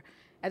care.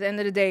 At the end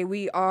of the day,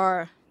 we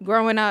are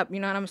growing up. You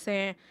know what I'm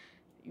saying?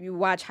 You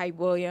watch Hype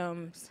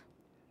Williams,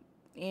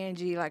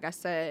 Angie, like I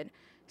said,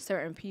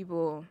 certain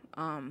people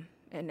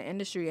in the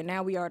industry, and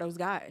now we are those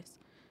guys.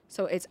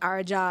 So it's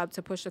our job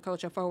to push the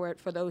culture forward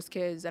for those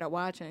kids that are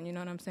watching. You know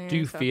what I'm saying? Do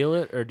you feel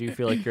it, or do you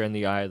feel like you're in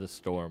the eye of the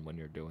storm when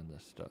you're doing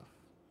this stuff?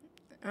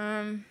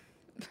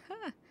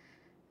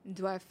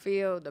 Do I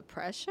feel the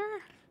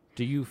pressure?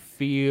 Do you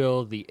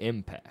feel the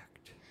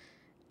impact?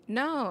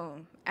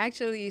 No,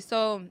 actually.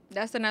 So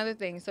that's another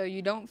thing. So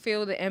you don't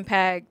feel the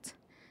impact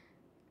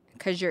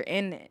because you're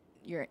in it.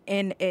 You're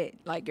in it.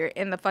 Like, you're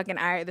in the fucking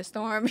eye of the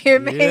storm. You're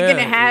making it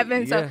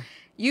happen. So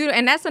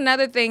and that's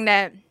another thing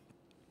that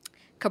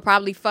could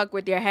probably fuck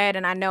with your head,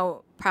 and I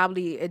know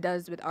probably it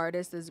does with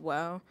artists as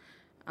well,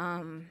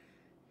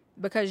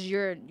 because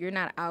you're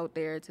not out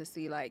there to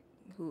see like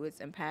who it's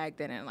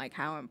impacting and like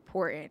how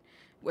important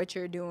what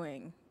you're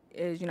doing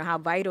is, you know, how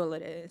vital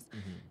it is.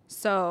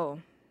 So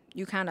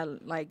you kind of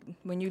like,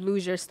 when you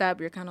lose your step,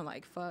 you're kind of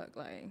like, fuck,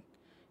 like,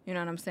 you know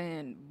what I'm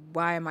saying?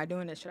 Why am I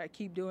doing this? Should I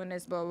keep doing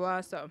this? Blah, blah,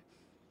 blah. So,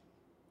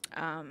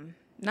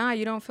 nah,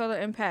 you don't feel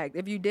the impact.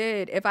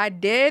 If I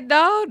did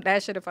though,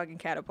 that should have fucking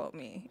catapulted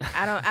me.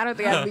 I don't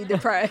think I'd be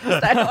depressed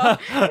at all.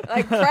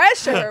 Like,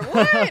 pressure,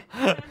 what?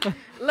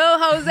 Lil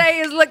Jose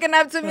is looking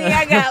up to me.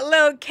 I got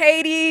Lil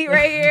Katie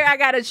right here. I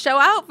got to show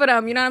out for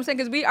them. You know what I'm saying?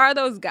 Because we are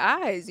those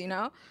guys, you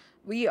know?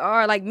 We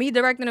are, like, me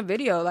directing a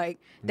video. Like,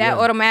 that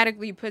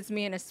automatically puts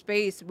me in a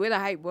space with a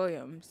Hype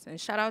Williams.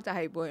 And shout out to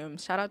Hype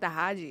Williams. Shout out to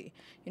Haji.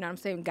 You know what I'm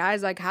saying?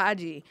 Guys like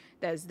Haji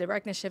that's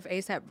directing shit for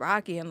A$AP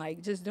Rocky and,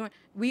 like, just doing.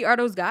 We are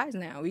those guys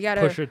now. We got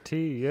to. Pusha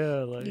T,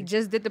 like. He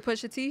just did the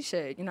Pusha T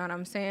shit. You know what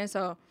I'm saying?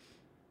 So,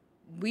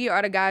 we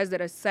are the guys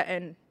that are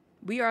setting.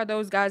 We are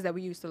those guys that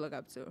we used to look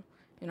up to.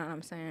 You know what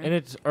I'm saying? And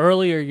it's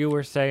earlier you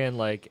were saying,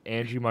 like,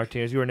 Angie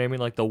Martinez, you were naming,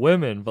 like, the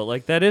women, but,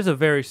 like, that is a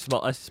very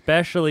small,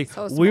 especially,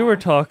 So we were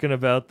small. talking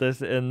about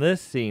this in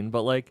this scene,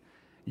 but, like,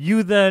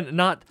 you then,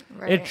 not,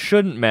 Right. it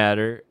shouldn't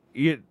matter,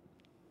 you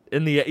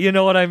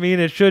know what I mean?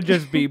 It should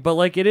just be, but,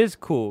 like, it is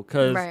cool,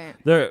 because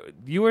Right.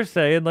 you were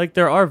saying, like,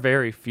 there are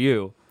very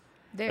few,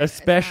 There-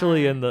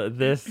 especially in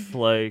this,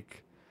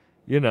 like,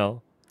 you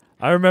know.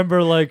 I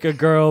remember, like, a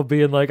girl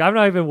being like, I'm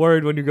not even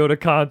worried when you go to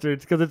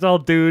concerts because it's all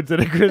dudes at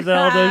a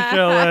Griselda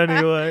show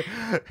anyway.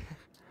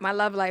 My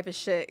love life is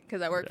shit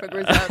because I work for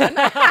Griselda.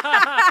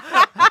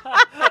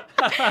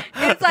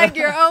 It's like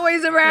you're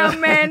always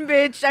around men,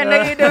 bitch. I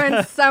know you're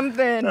doing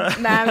something.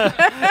 Nah.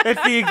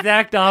 It's the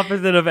exact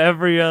opposite of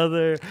every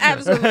other.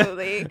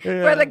 Absolutely.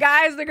 For the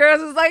guys, the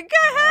girls is like,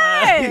 go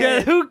ahead.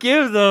 Yeah, who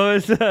gives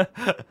those?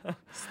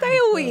 Stay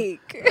a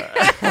week.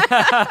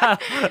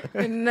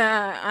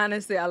 Nah,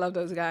 honestly, I love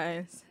those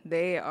guys.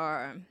 They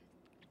are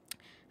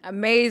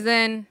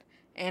amazing,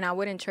 and I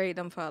wouldn't trade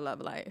them for a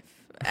love life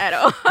at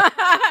all.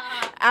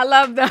 I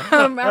love them.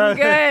 I'm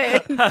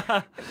good.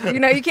 You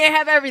know, you can't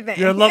have everything.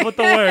 You're in love with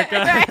the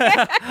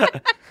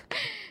work.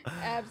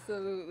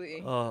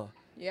 Absolutely. Oh.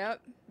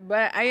 Yep.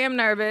 But I am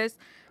nervous,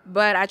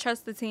 but I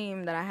trust the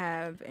team that I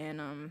have,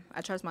 and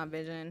I trust my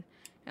vision.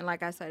 And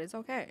like I said, it's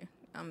okay.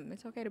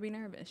 It's okay to be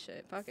nervous.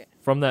 Shit, fuck it.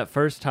 From that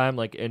first time,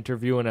 like,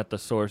 interviewing at the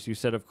Source, you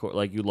said, of course,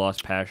 like, you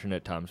lost passion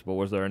at times, but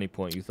was there any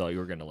point you thought you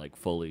were going to, like,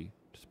 fully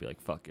just be like,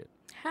 fuck it?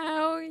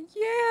 Hell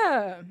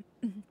yeah.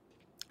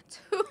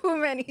 Too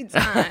many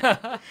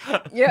times.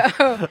 Yo,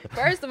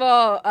 first of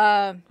all,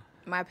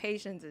 my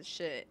patience is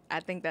shit. I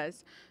think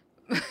that's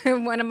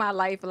one of my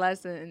life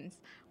lessons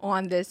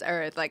on this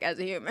earth, like, as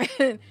a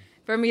human,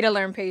 for me to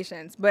learn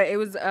patience. But it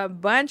was a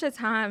bunch of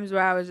times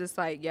where I was just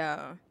like,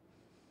 yo,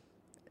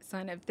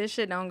 son, if this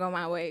shit don't go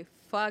my way,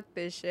 fuck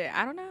this shit.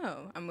 I don't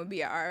know. I'm gonna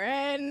be an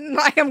RN.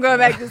 Like, I'm going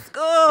back to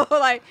school.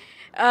 Like,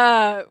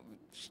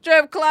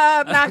 strip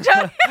club. Not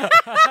joking.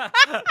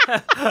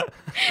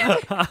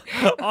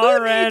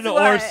 RN or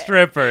what?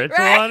 stripper. It's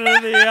Right. one or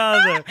the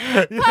other.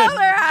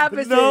 Polar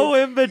opposites. No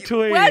in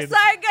between. West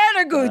Side Gun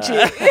or Gucci?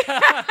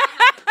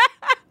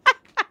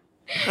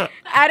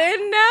 I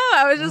didn't know.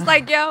 I was just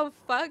like, yo,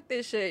 fuck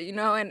this shit, you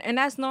know? And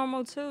that's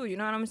normal, too. You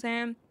know what I'm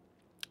saying?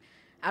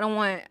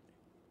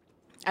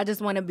 I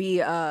just want to be,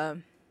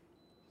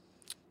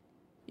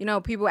 you know,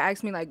 people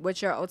ask me, like,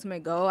 what's your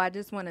ultimate goal? I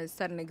just want to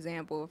set an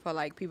example for,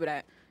 like, people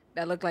that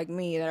look like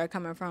me, that are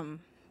coming from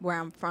where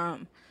I'm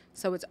from.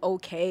 So it's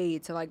okay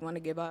to, like, want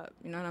to give up.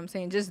 You know what I'm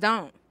saying? Just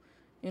don't.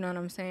 You know what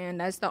I'm saying?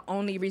 That's the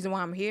only reason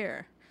why I'm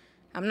here.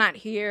 I'm not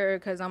here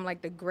because I'm,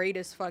 like, the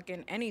greatest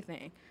fucking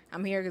anything.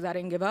 I'm here because I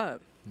didn't give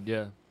up.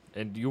 Yeah,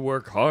 and you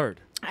work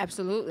hard.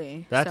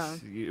 Absolutely. That's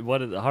So,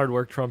 what hard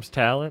work trumps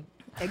talent.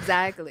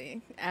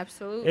 Exactly.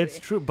 Absolutely. It's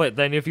true. But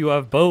then if you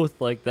have both,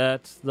 like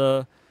that's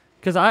the,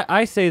 because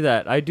I say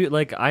that I do,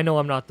 like I know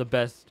I'm not the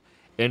best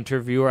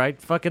interviewer.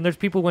 There's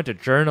people who went to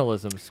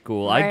journalism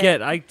school.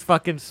 Right. I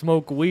fucking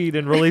smoke weed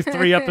and release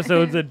 3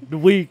 episodes a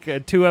week,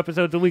 2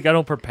 episodes a week. I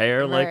don't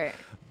prepare like. Right.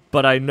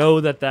 But I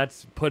know that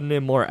that's putting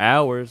in more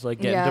hours, like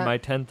getting to Yeah. my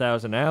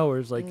 10,000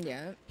 hours. Like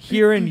Yeah.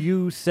 hearing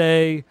you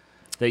say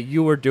that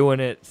you were doing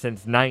it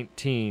since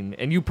 19,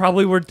 and you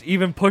probably were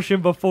even pushing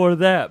before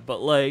that.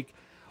 But like,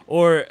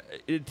 or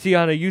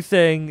Tiana, you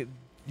saying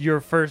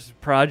your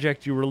first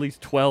project you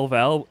released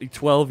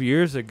 12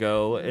 years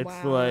ago. It's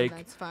Wow, like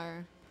that's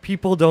fire.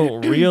 people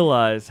don't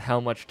realize how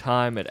much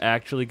time it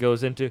actually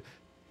goes into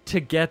to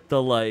get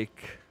the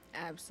like.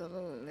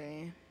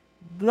 Absolutely.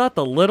 Not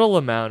the little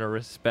amount of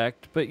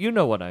respect, but you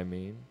know what I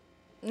mean.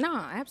 No,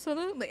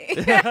 absolutely.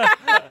 The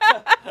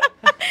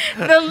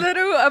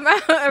little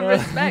amount of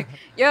respect.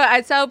 Yo,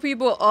 I tell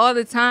people all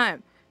the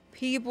time,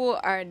 people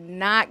are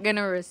not going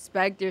to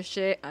respect your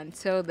shit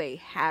until they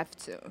have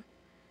to.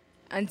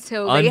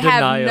 Until they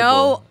have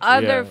no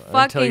other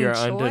fucking until you're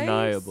choice.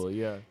 undeniable,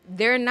 yeah.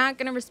 They're not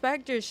going to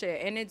respect your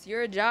shit. And it's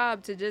your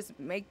job to just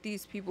make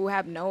these people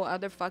have no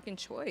other fucking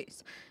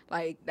choice.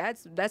 Like,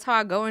 that's how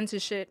I go into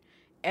shit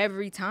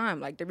every time.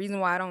 Like, the reason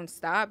why I don't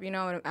stop,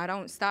 I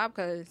don't stop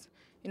because,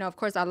 of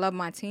course I love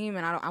my team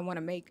and I want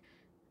to make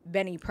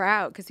Benny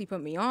proud because he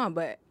put me on,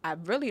 but I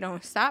really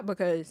don't stop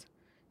because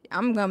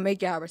I'm going to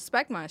make y'all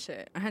respect my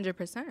shit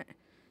 100%.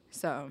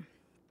 So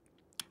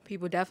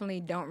people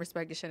definitely don't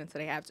respect your shit until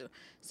they have to.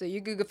 So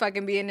you could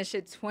fucking be in this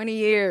shit 20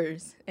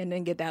 years and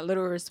then get that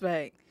little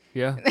respect.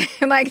 Yeah.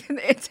 Like,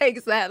 it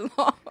takes that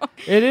long.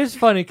 It is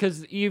funny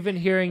because even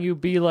hearing you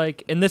be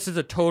like, and this is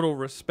a total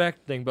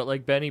respect thing, but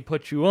like Benny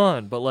put you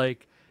on, but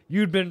like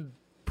you'd been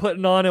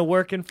putting on and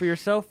working for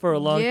yourself for a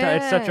long time.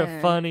 It's such a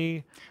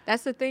funny.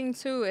 That's the thing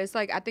too. It's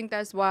like, I think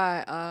that's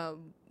why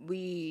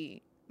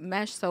we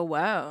mesh so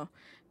well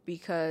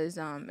because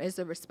it's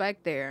a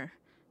respect there.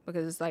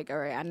 Because it's like, all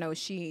right, I know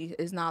she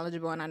is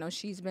knowledgeable and I know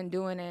she's been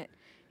doing it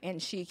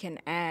and she can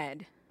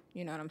add.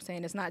 You know what I'm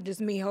saying? It's not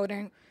just me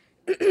holding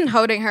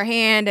her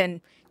hand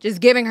and just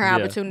giving her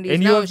opportunities.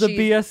 And you have the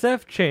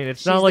BSF chain.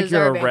 It's not like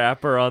deserving. you're a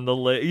rapper on the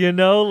list,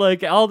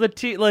 like all the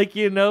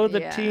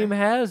the team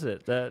has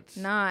it. That's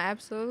Nah,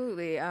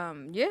 absolutely.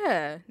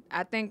 Yeah,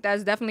 I think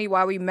that's definitely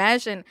why we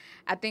mesh, and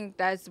I think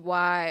that's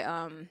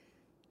why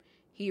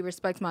he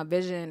respects my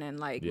vision and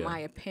like my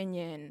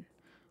opinion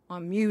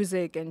on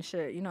music and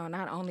shit.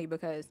 Not only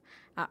because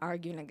I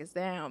argue niggas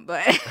down,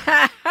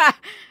 but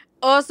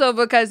also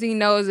because he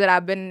knows that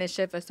I've been in this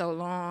shit for so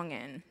long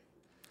and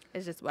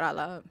it's just what I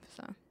love.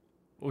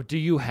 So Do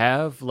you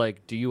have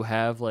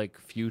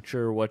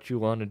future what you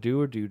want to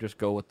do, or do you just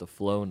go with the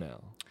flow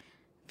now?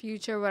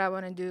 future, what I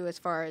want to do as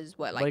far as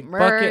what, like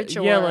bucket, merch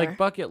or like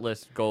bucket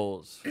list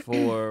goals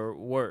for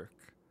work.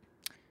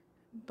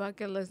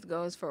 Bucket list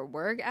goals for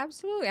work?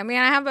 Absolutely. I mean,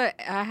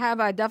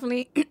 I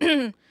definitely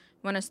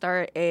want to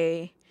start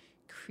a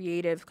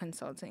creative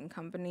consulting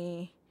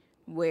company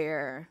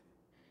where,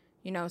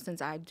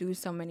 since I do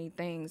so many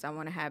things, I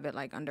want to have it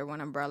like under one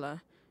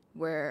umbrella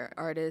where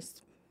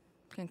artists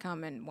can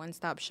come in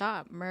one-stop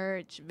shop,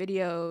 merch,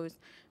 videos,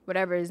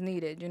 whatever is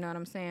needed. You know what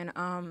I'm saying?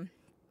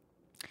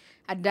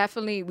 We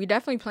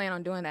definitely plan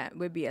on doing that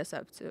with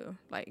BSF too,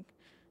 like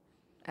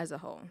as a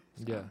whole.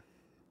 So, Yeah.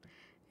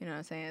 you know what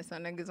I'm saying?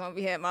 Some niggas won't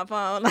be hitting my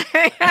phone.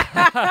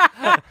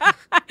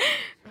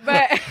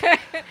 But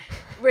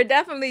we're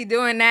definitely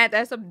doing that.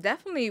 That's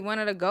definitely one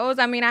of the goals.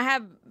 I mean, I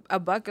have a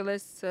bucket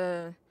list.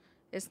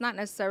 It's not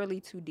necessarily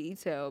too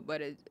detailed,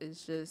 but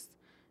it's just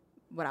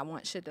what I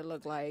want shit to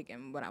look like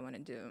and what I want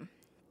to do.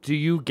 Do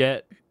you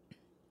get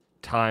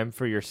time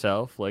for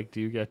yourself? Like, do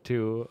you get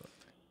to...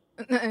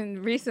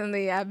 And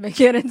recently, I've been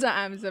getting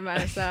time to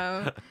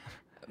myself.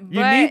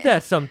 You need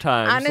that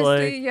sometimes.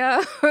 Honestly,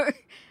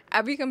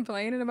 I be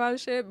complaining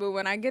about shit, but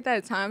when I get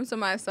that time to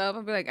myself,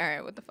 I'll be like, all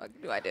right, what the fuck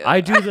do I do? I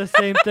do the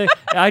same thing.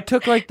 I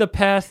took like the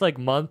past like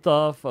month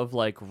off of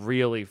like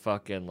really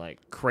fucking like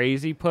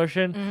crazy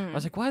pushing. I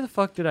was like, why the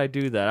fuck did I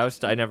do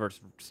that? I never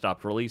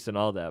stopped releasing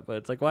all that, but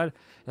it's like, why? And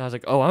I was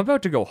like, oh, I'm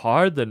about to go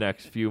hard the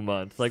next few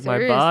months. Like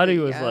my body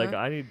was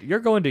like, you're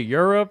going to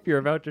Europe. You're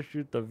about to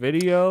shoot the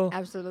video.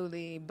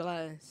 Absolutely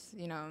blessed.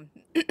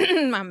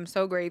 I'm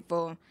so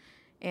grateful.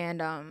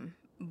 And,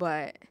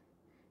 but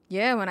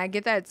yeah, when I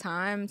get that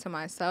time to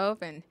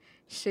myself and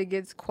shit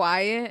gets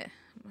quiet,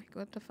 I'm like,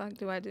 what the fuck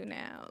do I do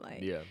now?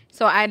 Like, Yeah.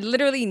 So I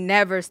literally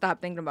never stop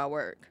thinking about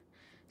work.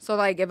 So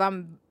like,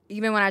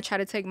 even when I try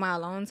to take my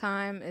alone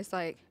time, it's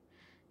like,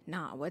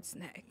 nah, what's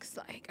next?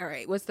 Like, all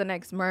right, what's the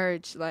next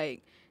merch?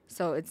 Like,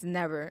 so I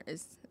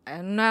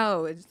don't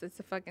know. It's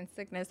a fucking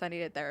sickness. I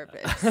need a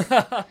therapist.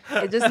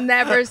 It just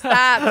never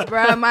stops,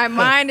 bro. My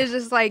mind is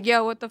just like,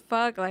 yo, what the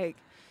fuck? Like,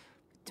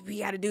 we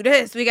got to do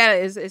this.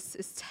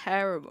 It's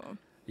terrible.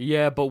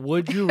 Yeah, but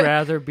would you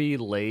rather be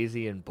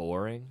lazy and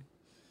boring?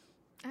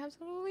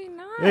 Absolutely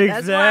not. Exactly.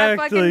 That's why I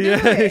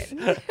fucking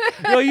do it.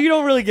 Well, you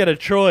don't really get a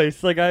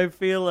choice. Like, I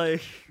feel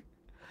like...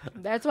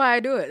 That's why I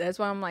do it. That's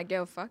why I'm like,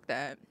 yo, fuck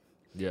that.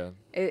 Yeah.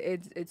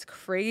 It's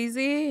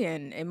crazy,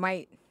 and it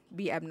might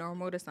be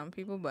abnormal to some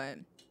people, but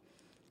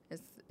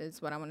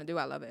it's what I want to do.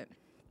 I love it.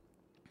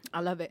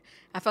 I love it.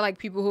 I feel like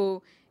people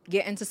who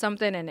get into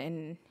something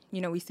and you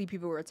know, we see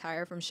people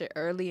retire from shit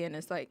early, and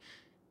it's like,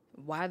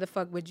 why the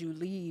fuck would you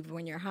leave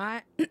when you're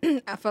hot?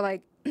 I feel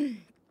like it's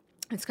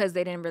because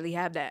they didn't really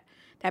have that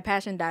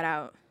passion died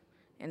out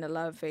and the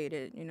love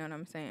faded. You know what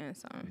I'm saying?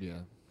 So Yeah.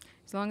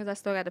 as long as I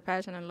still got the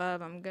passion and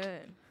love, I'm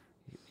good.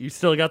 You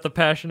still got the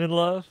passion and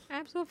love?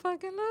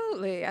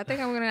 Absolutely. I think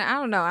I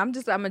don't know.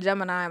 I'm a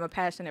Gemini. I'm a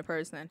passionate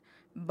person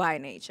by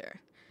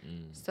nature.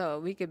 So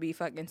we could be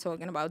fucking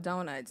talking about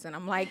donuts, and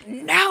I'm like,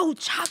 no,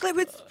 chocolate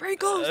with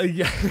sprinkles.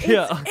 Yeah.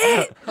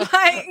 It.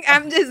 Like,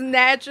 I'm just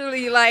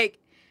naturally like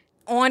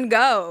on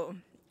go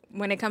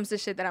when it comes to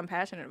shit that I'm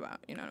passionate about.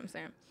 You know what I'm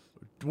saying?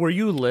 Were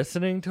you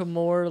listening to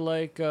more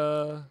like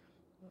what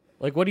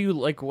do you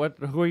like?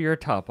 Who are your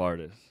top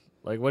artists?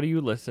 Like, what do you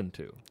listen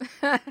to?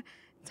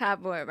 Top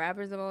what,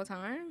 rappers of all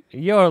time?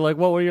 Yeah, or like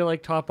what were your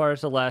like top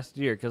artists of last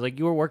year? Because like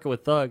you were working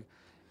with Thug,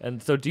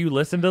 and so do you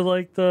listen to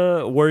like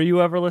were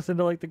you ever listen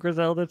to like the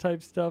Griselda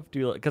type stuff? Do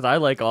you? Because I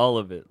like all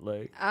of it.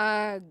 Like,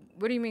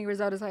 What do you mean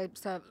Griselda type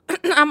stuff?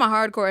 I'm a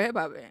hardcore hip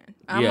hop fan.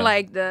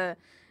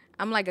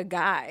 I'm like a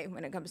guy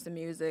when it comes to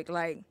music.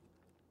 Like,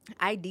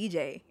 I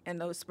DJ in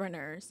those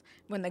sprinters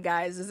when the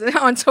guys is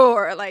on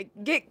tour. Like,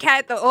 get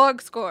Cat the aux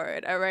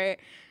cord, all right?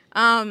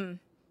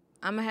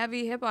 I'm a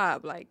heavy hip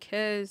hop, like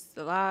Kiss,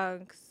 The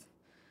Lox,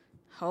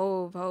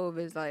 Hove. Hove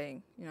is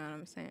like, you know what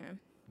I'm saying?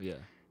 yeah.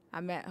 I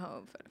met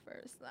Hove for the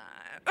first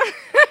time.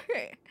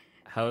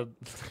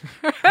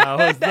 How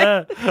was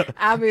that?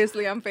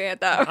 Obviously, I'm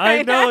fanned out.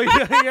 I know.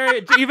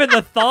 Even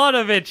the thought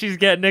of it, she's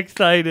getting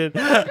excited.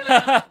 Y'all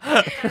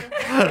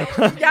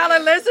are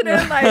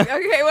listening, like,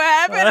 okay, what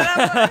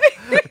happened?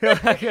 And I'm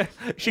like,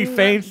 She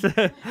faints.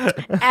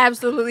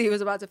 absolutely, he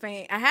was about to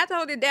faint. I had to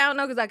hold it down,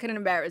 though, because I couldn't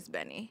embarrass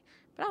Benny.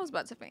 But I was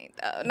about to faint,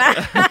 though.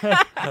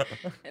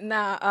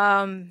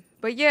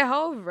 But yeah,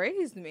 Hove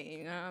raised me,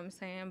 you know what I'm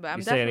saying? But I'm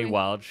You say any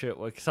wild shit?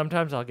 Like,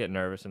 sometimes I'll get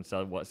nervous and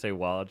say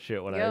wild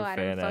shit when I I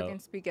didn't fan fucking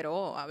out. speak at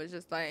all. I was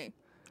just like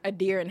a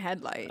deer in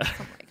headlights.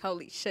 I'm like,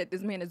 holy shit,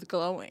 this man is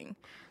glowing.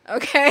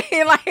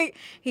 Okay, like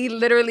he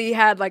literally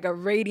had like a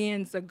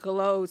radiance, a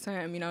glow to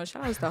him. You know,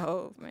 shout out to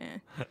Hove,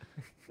 man.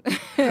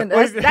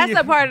 that's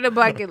a part of the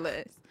bucket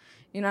list.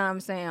 You know what I'm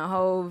saying?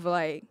 Hove,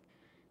 like,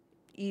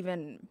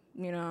 even,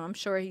 you know, I'm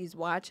sure he's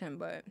watching,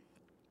 but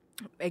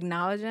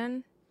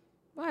acknowledging,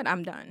 what?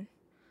 I'm done.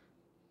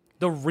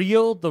 The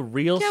real Kill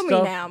stuff.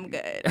 me now, I'm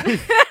good.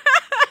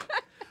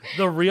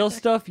 The real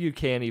stuff you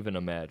can't even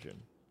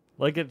imagine.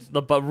 Like, it's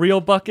the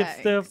real bucket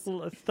Thanks.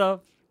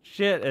 stuff.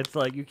 Shit, it's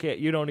like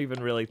you don't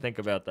even really think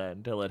about that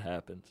until it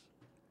happens.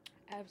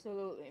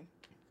 Absolutely.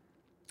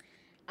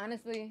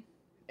 Honestly,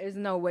 there's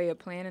no way of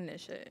planning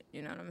this shit.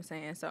 You know what I'm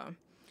saying? So,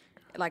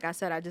 like I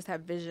said, I just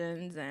have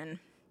visions and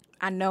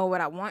I know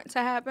what I want to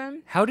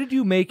happen. How did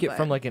you make it But-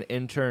 from like an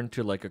intern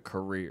to like a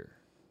career?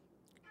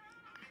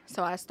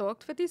 So I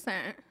stalked 50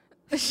 Cent.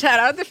 Shout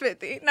out to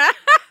 50.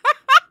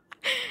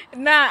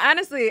 Nah,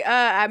 honestly,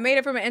 I made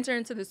it from an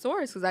intern to the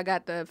Source because I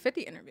got the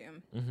 50 interview.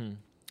 Mm-hmm.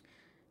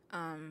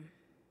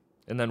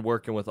 And then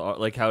working with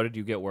like, how did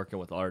you get working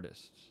with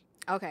artists?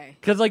 Okay.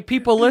 Because like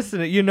people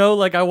listen, you know,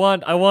 like I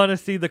want to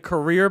see the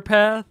career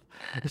path,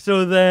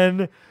 so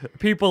then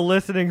people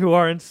listening who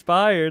are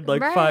inspired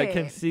like can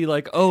Right. see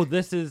like, oh,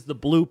 this is the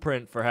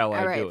blueprint for how I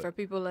All do right, it. for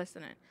people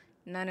listening,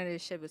 none of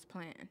this shit was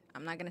planned.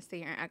 I'm not gonna sit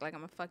here and act like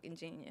I'm a fucking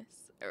genius.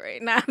 All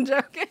right, nah, I'm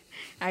joking.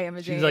 I am a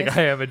She's genius. like,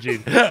 I am a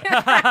genius.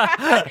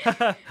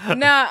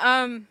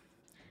 No,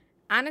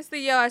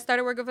 honestly, yo, I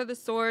started working for the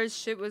Source.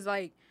 Shit was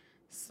like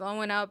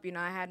slowing up. You know,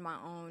 I had my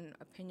own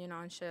opinion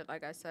on shit,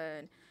 like I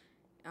said,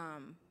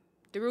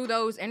 through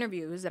those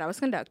interviews that I was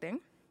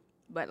conducting.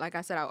 But like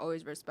I said, I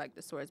always respect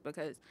the Source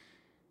because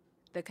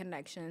the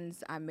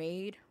connections I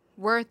made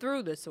were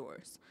through the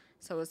Source.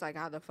 So it's like,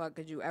 how the fuck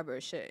could you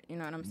ever shit? You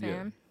know what I'm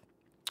saying?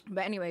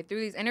 But anyway, through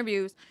these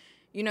interviews,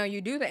 you know,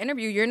 you do the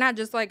interview. You're not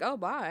just like, oh,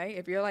 bye.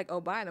 If you're like, oh,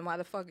 bye, then why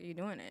the fuck are you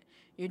doing it?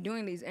 You're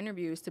doing these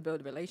interviews to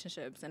build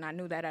relationships. And I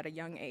knew that at a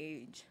young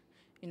age.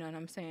 You know what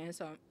I'm saying?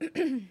 So,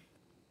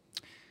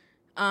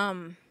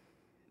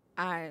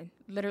 I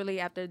literally,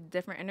 after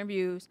different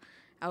interviews,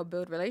 I would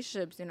build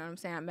relationships. You know what I'm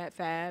saying? I met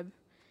Fab.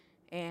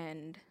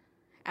 And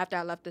after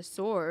I left the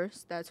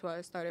Source, that's what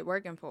I started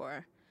working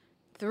for.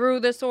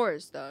 Through the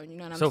Source, though. You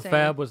know what I'm So saying?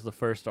 Fab was the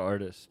first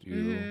artist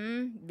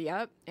you.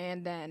 Yep.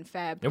 And then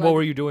Fab. And what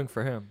were you doing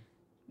for him?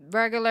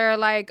 Regular,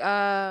 like,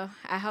 I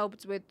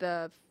helped with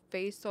the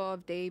Face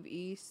Off Dave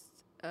East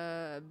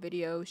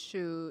video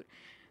shoot.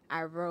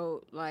 I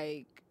wrote,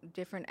 like,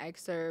 different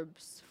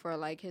excerpts for,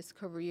 like, his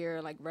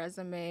career, like,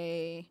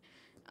 resume,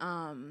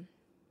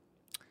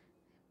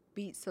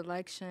 beat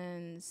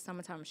selections,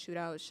 summertime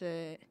shootout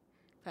shit.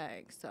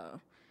 Like, so,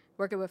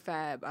 working with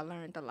Fab, I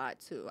learned a lot,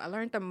 too. I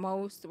learned the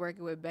most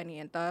working with Benny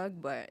and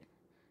Thug, but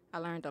I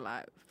learned a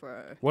lot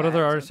for What Fab,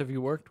 other too. artists have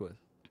you worked with?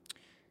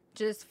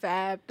 Just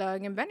Fab,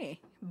 Thug, and Benny.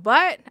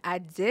 But I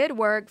did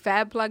work.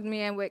 Fab plugged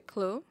me in with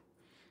Clue.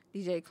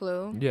 DJ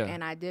Clue. Yeah.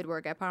 And I did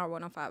work at Power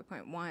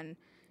 105.1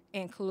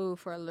 in Clue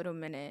for a little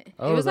minute. It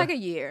Oh, was like a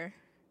year.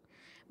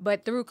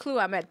 But through Clue,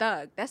 I met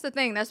Thug. That's the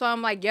thing. That's why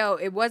I'm like, yo,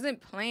 it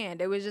wasn't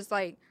planned. It was just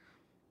like,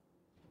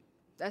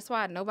 that's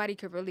why nobody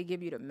could really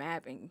give you the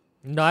mapping.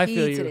 No, I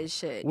feel key to you. this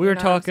shit, We you were know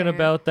what I'm talking saying?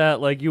 about that,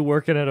 like you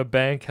working at a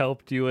bank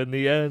helped you in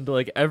the end.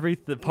 Like every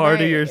part of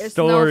Right. your It's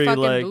story, no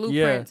fucking like blueprint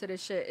yeah, to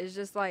this shit. It's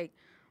just like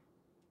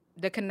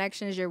the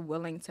connections you're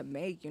willing to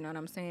make. You know what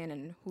I'm saying?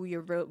 And who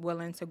you're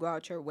willing to go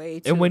out your way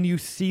to. and when you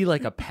see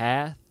like a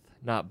path,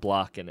 not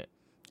blocking it.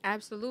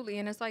 Absolutely.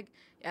 And it's like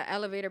an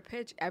elevator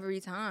pitch every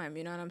time.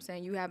 You know what I'm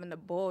saying? You having the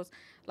balls.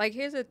 Like,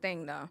 here's the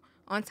thing, though.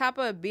 On top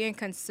of being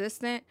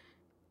consistent,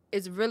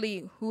 it's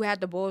really who had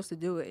the balls to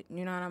do it.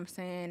 You know what I'm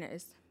saying?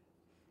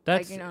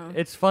 That's you know.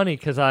 It's funny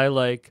because I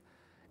like,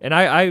 and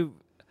I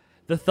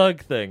the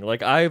Thug thing.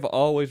 Like I've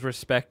always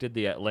respected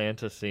the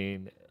Atlanta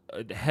scene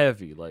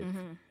heavy. Like,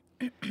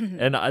 Mm-hmm.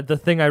 and the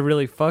thing I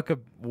really fuck up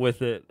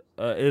with it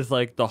is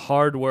like the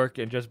hard work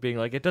and just being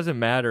like, it doesn't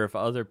matter if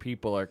other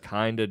people are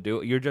kind of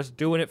you're just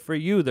doing it for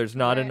you. There's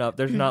not Right. enough.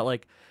 There's not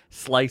like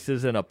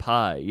slices in a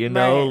pie. You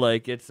know, Right.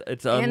 like it's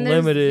And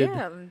unlimited.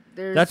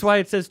 there's That's why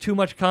it says too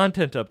much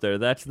content up there.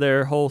 That's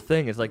their whole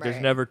thing. Is like there's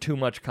Right. never too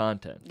much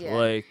content. Yeah.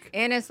 Like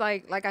And it's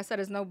like I said,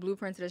 there's no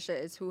blueprint to this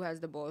shit. It's who has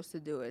the balls to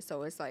do it.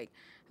 So it's like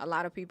a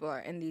lot of people are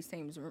in these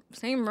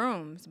same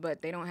rooms,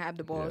 but they don't have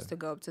the balls Yeah. to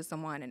go up to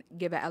someone and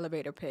give an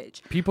elevator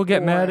pitch. people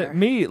get mad Or- at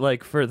me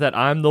like for that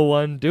I'm the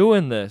one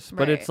doing this,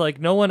 but it's Right. like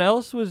no one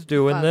else was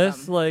doing Fuck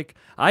this. 'em. Like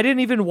I didn't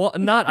even want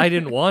I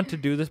didn't want to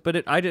do this,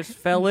 but I just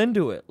fell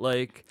into it.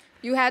 Like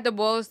You had the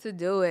balls to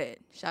do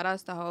it. Shout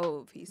outs to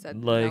Hove. He said,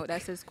 you know, Like-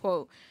 that's his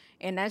quote.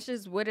 And that's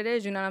just what it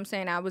is. You know what I'm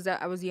saying? I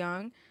was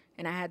young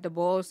and I had the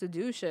balls to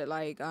do shit.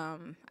 Like,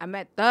 I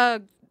met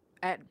Thug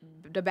at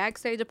the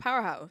backstage of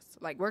Powerhouse,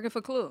 like working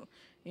for Clue.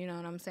 You know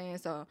what I'm saying?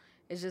 So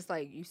it's just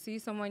like you see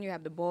someone, you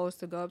have the balls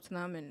to go up to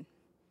them and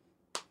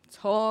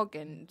talk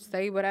and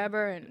say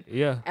whatever and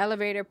yeah,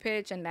 elevator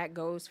pitch, and that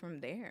goes from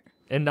there.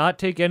 and not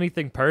take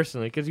anything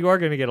personally because you are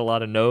gonna get a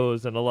lot of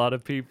no's and a lot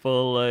of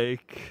people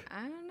like.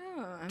 I don't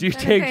know. I'm Do you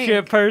trying to take shit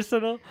think.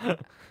 personal?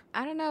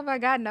 I don't know if I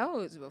got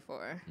no's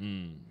before.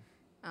 Mm,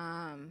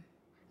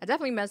 I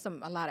definitely met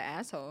a lot of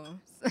assholes.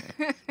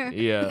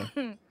 yeah.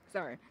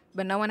 Sorry.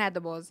 But no one had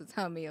the balls to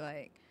tell me,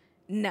 like,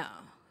 no,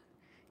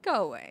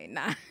 go away.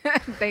 Nah.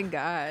 Thank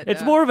God.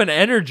 It's more of an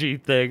energy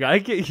thing. I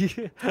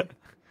get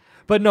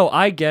But no,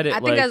 I get it. I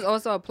think like, that's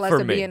also a plus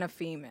for of me. being a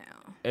female.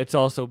 It's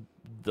also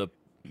the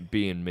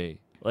being me.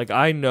 Like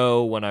I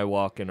know when I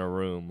walk in a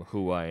room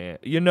who I am.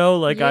 You know,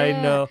 like I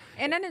Yeah. know.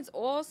 And then it's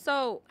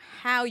also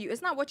how you,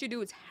 it's not what you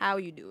do, it's how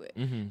you do it.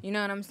 Mm-hmm. You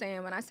know what I'm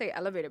saying? When I say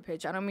elevator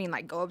pitch, I don't mean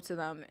like go up to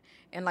them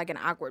in like an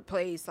awkward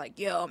place, like,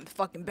 yo, I'm the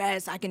fucking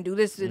best, I can do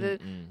this.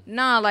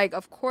 Nah, like,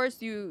 of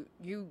course you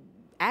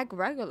act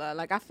regular.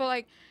 Like, I feel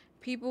like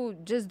people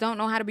just don't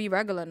know how to be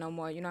regular no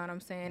more. You know what I'm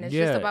saying? It's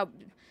Yeah. just about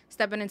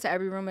stepping into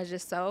every room as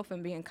yourself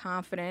and being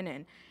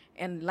confident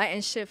and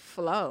letting shit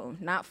flow,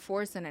 not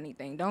forcing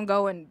anything. Don't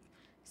go and,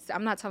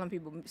 I'm not telling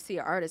people see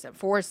an artist and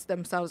force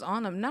themselves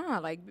on them. Nah,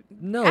 like,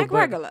 No, act but,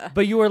 regular.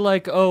 But you were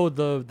like, oh,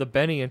 the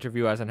Benny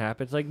interview hasn't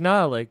happened. It's like,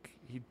 nah, like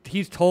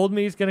he's told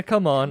me he's gonna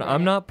come on. I'm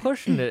Right. not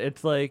pushing it.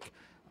 It's like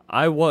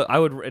I would.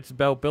 It's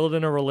about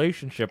building a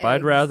relationship.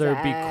 I'd rather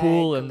be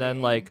cool and then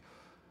Exactly. like,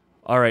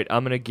 all right,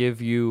 I'm gonna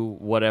give you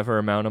whatever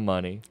amount of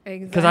money.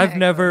 Because I've Exactly.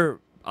 never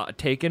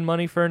taken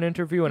money for an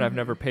interview and I've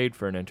never paid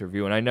for an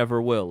interview and I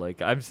never will.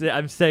 Like I'm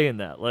saying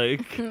that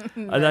like that's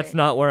Right.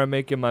 not where I'm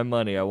making my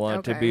money. I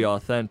want it to be Okay.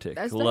 authentic.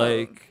 That's dope.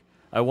 Like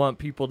I want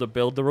people to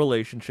build the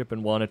relationship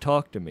and want to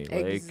talk to me.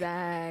 Like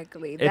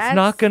Exactly. it's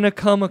not gonna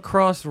come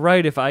across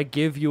right if I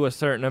give you a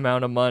certain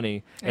amount of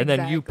money and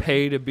then you Exactly.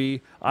 pay to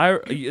be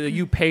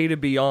you pay to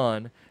be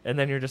on and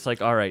then you're just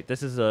like, all right,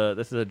 this is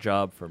a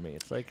job for me.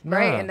 It's like, nah.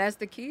 Right, and that's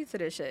the key to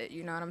this shit.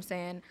 You know what I'm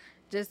saying?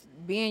 Just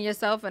being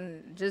yourself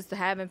and just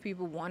having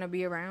people want to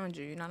be around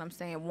you. You know what I'm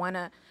saying? Want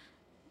to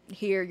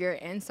hear your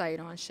insight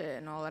on shit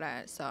and all of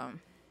that. So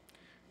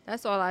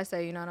that's all I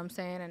say. You know what I'm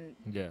saying? And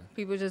Yeah.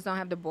 people just don't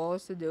have the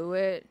balls to do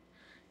it.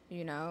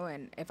 You know,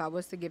 and if I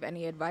was to give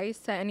any advice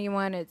to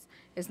anyone,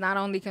 it's not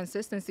only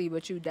consistency,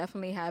 but you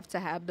definitely have to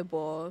have the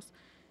balls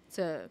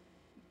to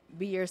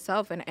be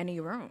yourself in any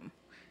room.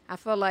 I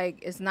feel like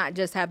it's not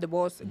just have the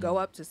balls to go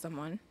up to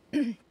someone.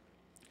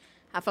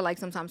 I feel like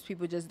sometimes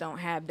people just don't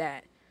have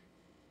that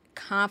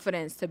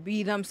confidence to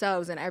be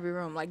themselves in every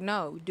room. Like,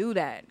 no, do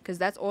that, because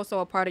that's also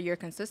a part of your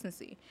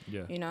consistency.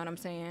 Yeah. You know what I'm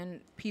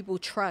saying? People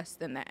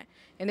trust in that.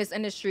 In this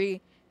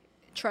industry,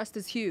 trust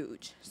is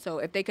huge. So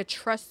if they could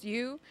trust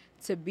you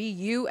to be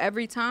you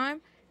every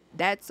time,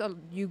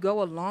 you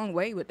go a long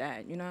way with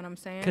that. You know what I'm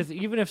saying? Because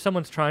even if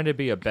someone's trying to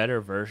be a better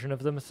version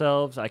of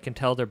themselves, I can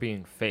tell they're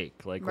being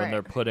fake. Like when Right.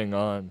 they're putting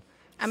on.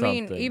 I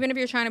mean, something. even if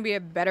you're trying to be a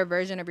better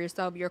version of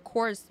yourself, your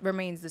core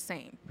remains the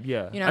same.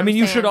 Yeah. You know I what mean, I'm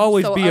you should saying?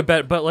 always So be a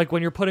better, but like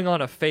when you're putting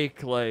on a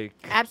fake like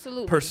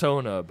Absolutely.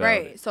 persona about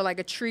Right. it. So like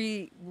a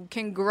tree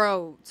can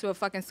grow to a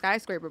fucking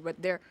skyscraper,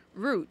 but their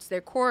roots,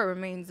 their core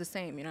remains the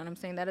same. You know what I'm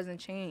saying? That doesn't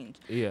change.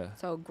 Yeah.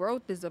 So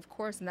growth is of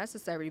course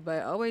necessary,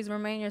 but always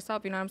remain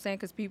yourself. You know what I'm saying?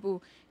 Because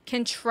people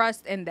can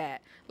trust in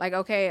that. Like,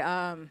 okay,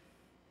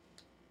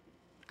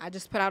 I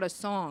just put out a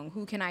song.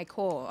 Who can I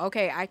call?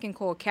 Okay, I can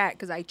call Kat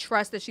because I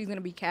trust that she's gonna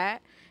be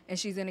Kat and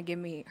she's gonna give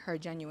me her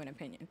genuine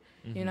opinion.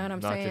 You know what I'm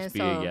Not saying? just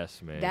be a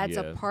yes man, That's yeah.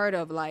 a part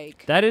of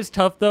like. That is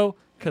tough though,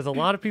 because a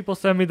lot of people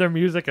send me their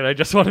music and I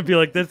just want to be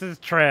like, this is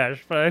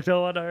trash, but I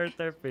don't want to hurt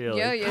their feelings.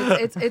 Yo,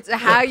 it's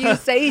how you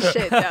say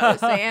shit though,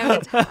 Sam.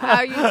 It's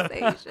how you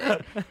say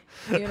shit.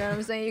 You know what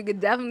I'm saying? You could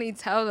definitely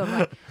tell them.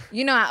 Like,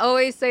 you know, I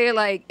always say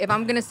like, if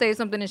I'm gonna say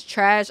something is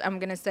trash, I'm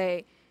gonna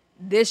say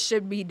this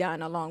should be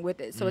done along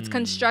with it. So it's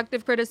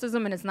constructive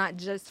criticism and it's not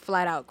just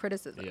flat out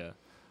criticism. Yeah.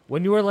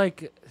 When you were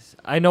like,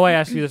 I know I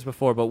asked you this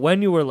before, but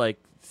when you were like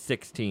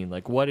 16,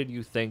 like what did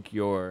you think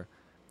your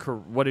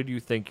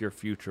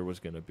future was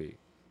gonna be?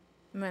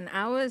 When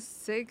I was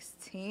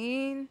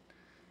 16,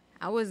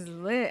 I was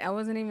lit. I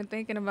wasn't even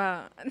thinking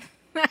about.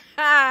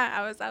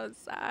 I was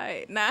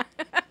outside. Nah.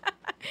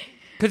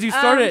 Because you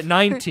started at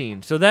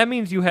 19, so that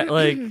means you had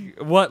like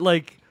what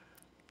like.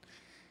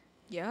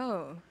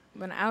 Yo,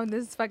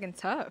 this is fucking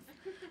tough.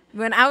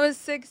 When I was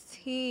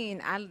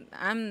 16, I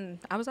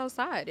was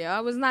outside. Yo, I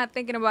was not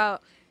thinking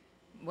about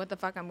what the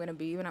fuck I'm gonna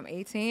be when I'm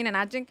 18, and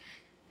I think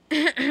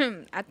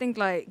I think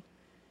like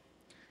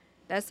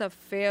that's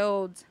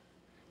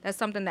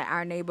something that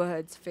our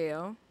neighborhoods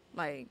fail,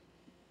 like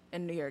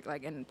in New York,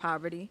 like in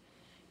poverty.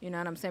 You know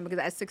what I'm saying? Because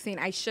at 16,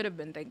 I should have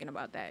been thinking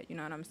about that. You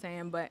know what I'm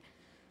saying? But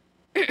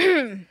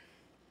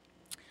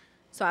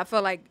so I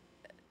feel like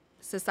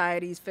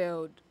society's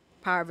failed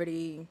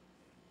poverty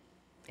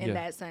in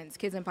that sense,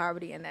 kids in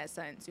poverty in that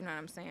sense. You know what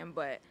I'm saying?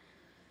 But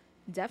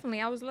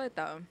definitely, I was lit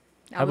though.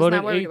 How was about not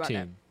at worried about that.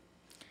 18?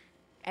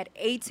 At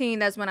 18,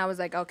 that's when I was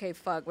like, okay,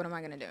 fuck, what am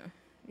I gonna do?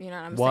 You know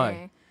what I'm Why?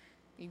 saying?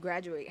 You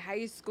graduate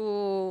high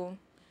school.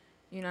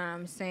 You know what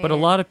I'm saying? But a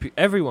lot of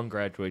everyone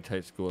graduates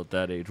high school at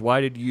that age. Why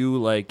did you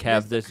like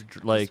have this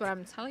like? That's what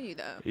I'm telling you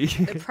though.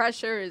 The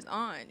pressure is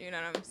on. You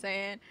know what I'm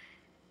saying?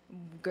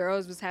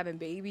 Girls was having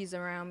babies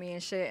around me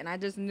and shit, and I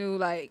just knew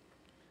like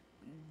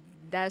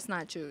that's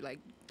not you. Like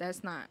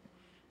that's not,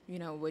 you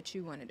know, what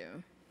you want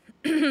to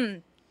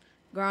do.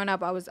 Growing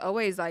up, I was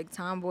always like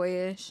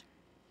tomboyish.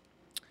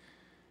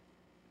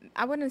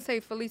 I wouldn't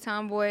say fully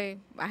tomboy.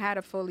 I had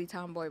a fully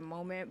tomboy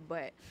moment,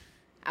 but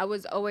I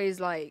was always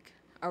like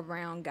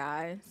around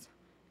guys.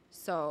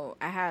 So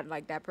I had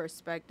like that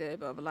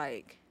perspective of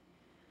like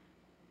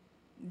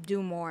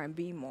do more and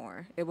be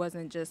more. It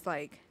wasn't just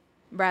like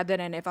rather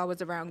than if I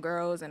was around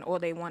girls and all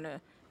they want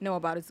to know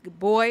about is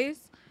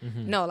boys.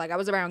 No, like I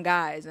was around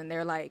guys and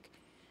they're like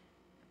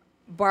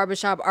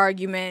barbershop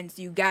arguments.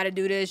 You got to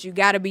do this. You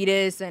got to be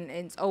this. And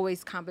it's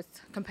always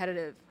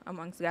competitive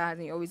amongst guys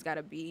and you always got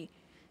to be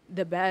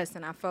the best.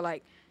 And I feel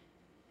like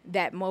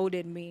that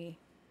molded me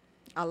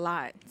a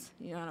lot.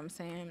 You know what I'm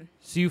saying?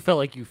 So you felt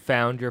like you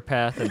found your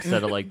path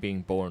instead of like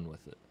being born with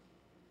it.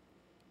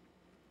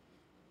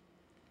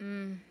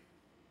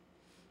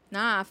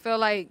 Nah, I feel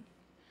like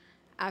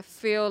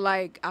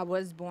I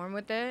was born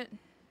with it,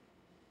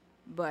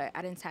 but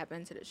I didn't tap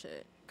into the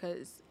shit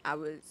because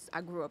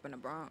I grew up in the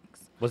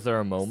Bronx. Was there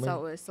a moment?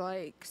 So it's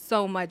like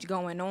so much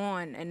going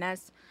on, and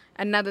that's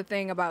another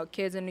thing about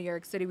kids in New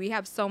York City. We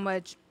have so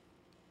much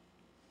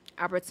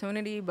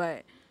opportunity,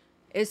 but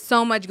it's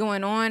so much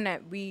going on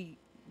that we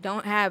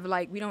don't have,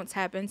 like, we don't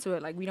tap into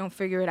it. Like, we don't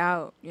figure it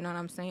out. You know what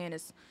I'm saying?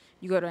 It's,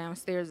 you go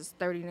downstairs, it's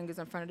 30 niggas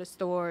in front of the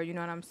store. You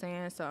know what I'm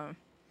saying? So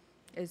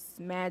it's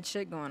mad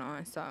shit going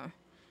on. So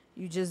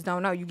you just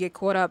don't know. You get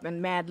caught up in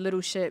mad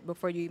little shit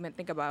before you even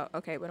think about,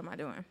 okay, what am I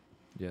doing?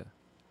 Yeah.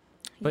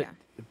 But yeah.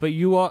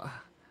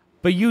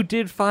 but you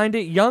did find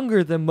it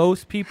younger than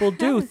most people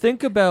do.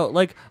 Think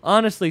about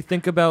honestly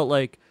think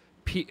about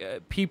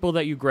people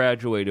that you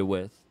graduated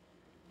with.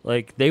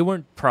 Like they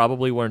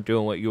probably weren't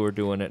doing what you were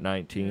doing at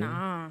 19.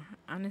 Nah,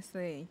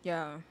 honestly,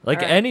 yo.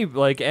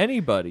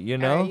 Anybody, you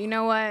know? All right, you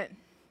know what?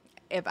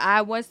 If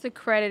I was to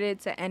credit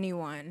it to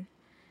anyone,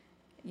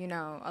 you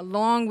know,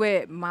 along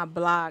with my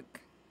block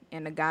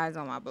and the guys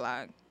on my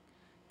block,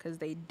 because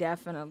they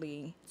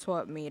definitely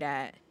taught me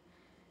that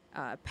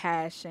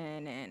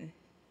passion and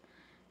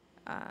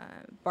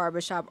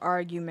barbershop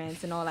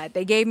arguments and all that.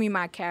 They gave me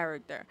my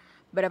character.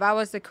 But if I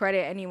was to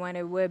credit anyone,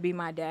 it would be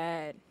my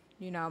dad.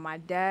 You know, my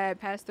dad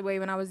passed away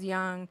when I was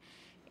young,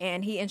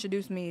 and he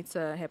introduced me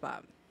to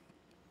hip-hop.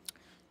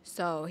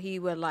 So he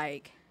would,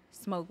 like,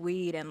 smoke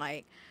weed, and,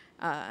 like,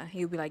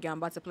 he would be like, yo, I'm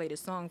about to play this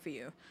song for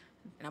you.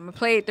 And I'm going to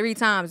play it 3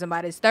 times, and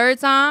by this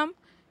 3rd time,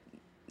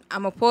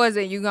 I'm going to pause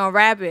it, and you're going to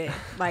rap it.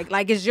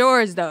 like it's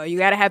yours, though. You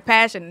got to have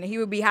passion. And he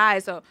would be high,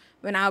 so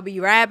when I'll be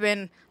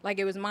rapping like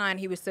it was mine,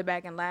 he would sit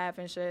back and laugh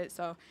and shit.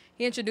 So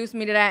he introduced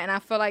me to that, and I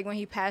feel like when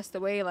he passed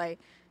away, like,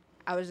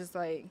 I was just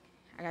like,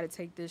 I got to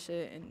take this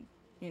shit and,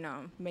 you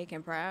know, make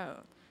him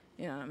proud.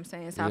 You know what I'm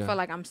saying? So I Yeah. feel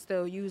like I'm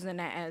still using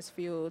that as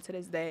fuel to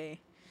this day.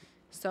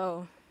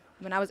 So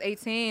when I was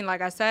 18,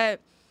 like I said,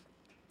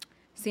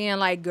 seeing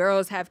like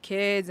girls have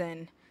kids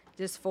and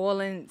just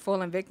falling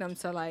victim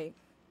to like,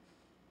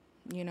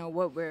 you know,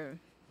 what we're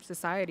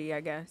society,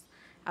 I guess.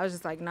 I was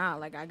just like, nah,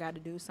 like I got to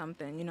do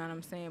something. You know what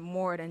I'm saying?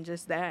 More than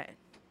just that.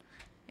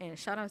 And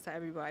shout out to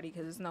everybody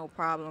because it's no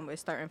problem with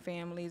starting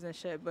families and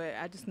shit. But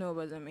I just knew it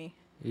wasn't me.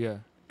 Yeah.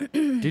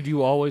 Did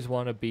you always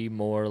want to be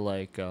more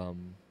like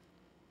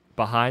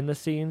behind the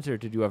scenes, or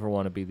did you ever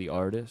want to be the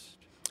artist?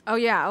 Oh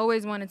yeah, I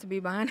always wanted to be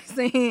behind the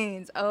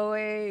scenes.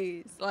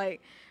 Always.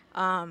 Like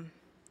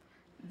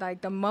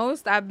the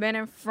most I've been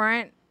in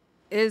front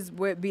is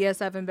with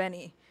BSF and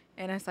Benny.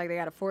 And it's like they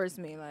gotta force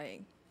me,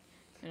 like,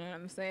 you know what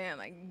I'm saying?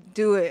 Like,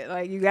 do it.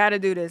 Like, you gotta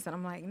do this. And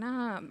I'm like,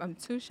 nah, I'm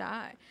too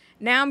shy.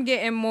 Now I'm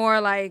getting more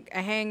like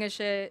a hang of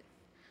shit.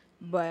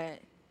 But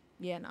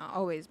yeah, no,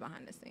 always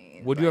behind the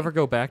scenes. Would you Like, ever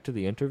go back to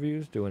the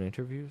interviews, doing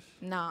interviews?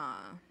 Nah,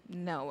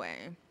 no way.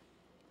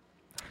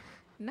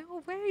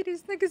 No way.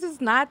 These niggas is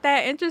not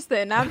that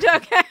interesting. I'm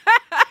joking.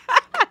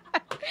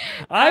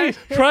 I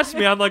trust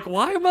me. I'm like,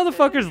 why are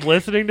motherfuckers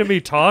listening to me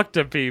talk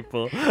to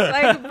people?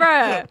 Like,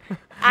 bruh,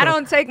 I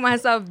don't take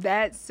myself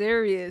that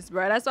serious,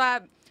 bruh. That's why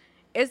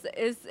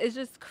it's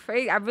just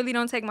crazy. I really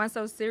don't take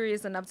myself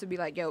serious enough to be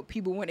like, yo,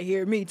 people want to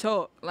hear me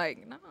talk.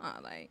 Like, nah,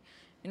 like,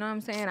 you know what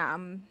I'm saying?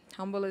 I'm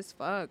humble as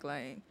fuck.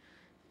 Like,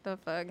 the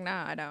fuck?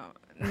 Nah, I don't.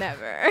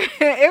 Never.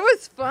 It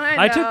was fun.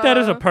 I took that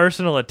as a though.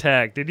 personal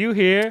attack. Did you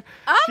hear?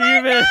 Oh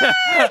my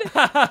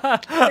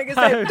God! Nigga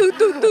said, "Toot,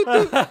 toot, toot,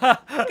 toot."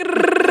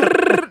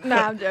 Grrrr.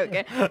 Nah, I'm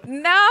joking.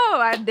 No,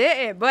 I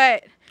didn't.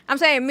 But I'm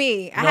saying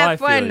me. I No, had I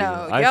feel fun you.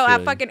 though. I Yo, I feel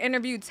you. fucking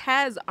interviewed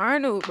Taz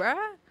Arnold,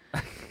 bruh.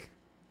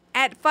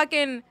 At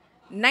fucking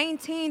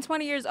 19,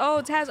 20 years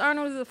old, Taz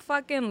Arnold is a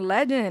fucking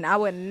legend. I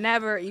would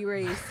never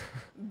erase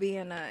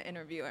being an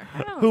interviewer.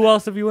 Hell Who no.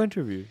 else have you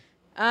interviewed?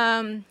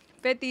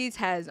 50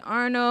 Taz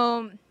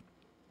Arnold.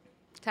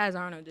 Taz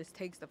Arnold just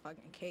takes the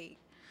fucking cake.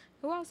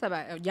 Who else have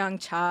I? Young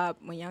Chop,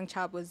 when Young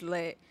Chop was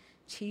lit.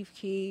 Chief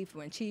Keef,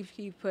 when Chief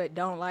Keef put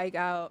Don't Like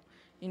out.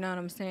 You know what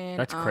I'm saying?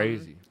 That's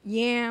crazy.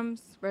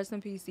 Yams, rest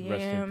in peace, Yams.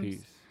 Rest in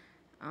peace.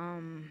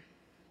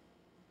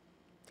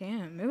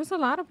 Damn, it was a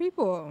lot of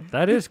people.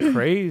 That is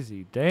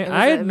crazy. It Damn, was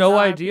I a had no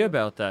lot of idea people.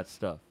 about that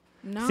stuff.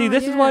 No, See,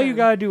 this is why you yeah.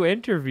 gotta do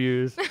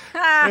interviews.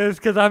 Is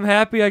because I'm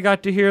happy I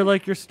got to hear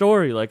like your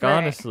story. Like Right.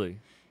 honestly,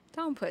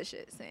 Don't push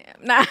it, Sam.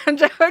 Nah, I'm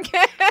joking.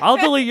 I'll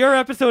delete your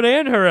episode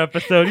and her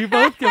episode. You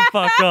both can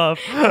fuck off.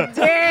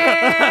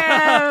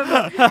 Damn.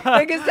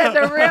 Nigga said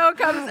the real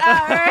comes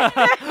out,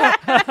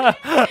 right?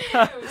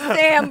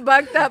 Sam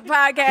Bucked Up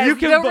Podcast. You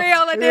can The bu-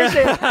 real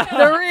edition.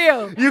 The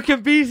real.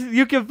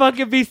 You can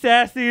fucking be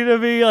sassy to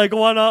me like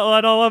one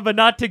on one, but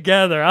not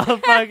together.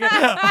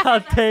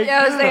 I'll take.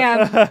 Yo,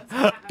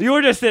 Sam. You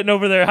were just sitting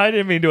over there. I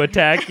didn't mean to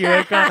attack you.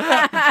 It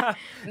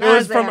Nah,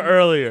 was from Sam.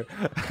 earlier.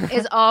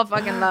 It's all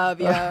fucking love,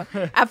 yo.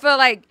 I feel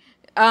like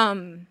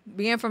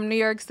being from New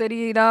York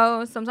City,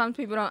 though, sometimes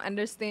people don't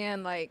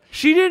understand, like,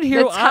 She didn't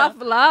hear the tough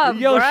love,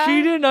 Yo, bruh.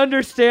 she didn't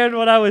understand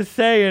what I was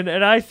saying,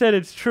 and I said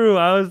it's true.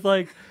 I was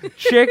like,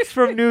 chicks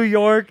from New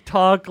York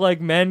talk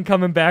like men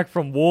coming back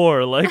from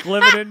war, like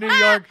living in New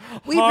York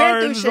We been through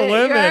harms shit, you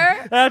women.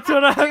 heard? That's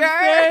what I'm You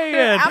heard?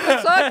 saying.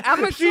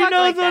 I'ma She talk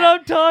knows like what that.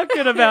 I'm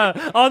talking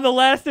about. On the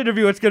last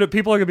interview,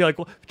 people are gonna be like,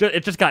 well,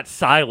 it just got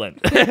silent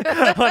when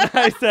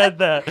I said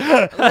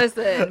that.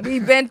 Listen, we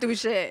been through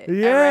shit. all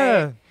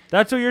Yeah. right?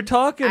 That's what you're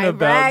talking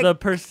about. Iraq. The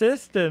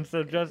persistence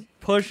of just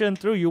pushing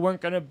through. You weren't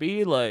gonna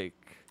be like.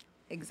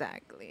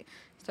 Exactly.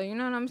 So you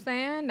know what I'm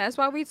saying? That's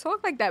why we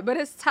talk like that. But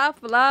it's tough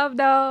love,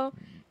 though.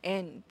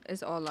 And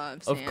it's all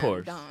love, Sam. Of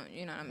course. Don't,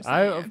 you know what I'm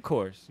saying? Of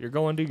course. You're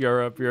going to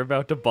Europe. You're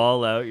about to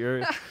ball out.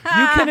 You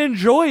can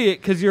enjoy it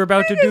because you're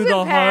about to do Niggas the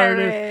in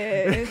hardest.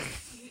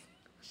 Paris.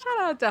 Shout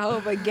out to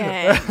Hope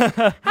again.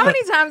 How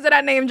many times did I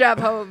name drop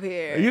Hope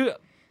here?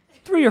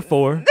 3 or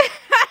 4.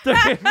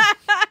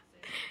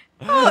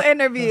 Whole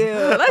interview.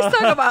 Let's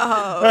talk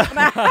about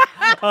Hope.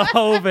 A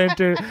whole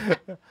winter.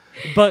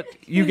 But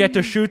you get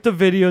to shoot the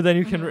video, then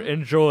you can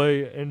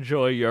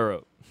enjoy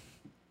Europe.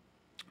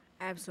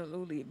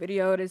 Absolutely.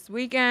 Video this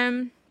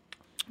weekend.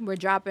 We're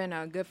dropping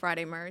a Good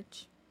Friday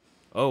merch.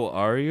 Oh,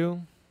 are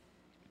you?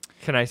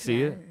 Can I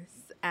see it?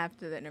 Yes,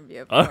 after the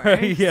interview, of All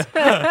right, course.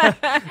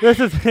 yeah. This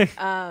is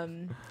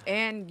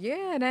And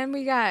yeah, then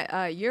we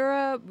got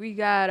Europe. We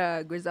got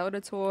a Griselda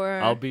tour.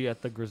 I'll be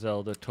at the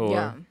Griselda tour.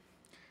 Yeah.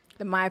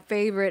 My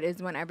favorite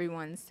is when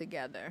everyone's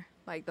together.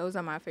 Like, those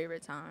are my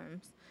favorite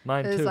times.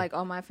 Mine It's too. like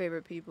all my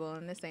favorite people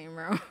in the same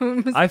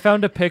room. I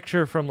found a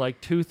picture from like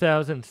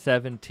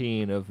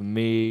 2017 of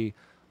me,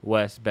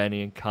 Wes,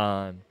 Benny, and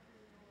Khan,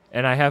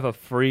 and I have a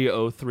free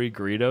 03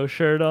 Greedo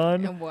shirt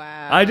on.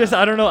 Wow. I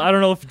don't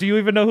know if do you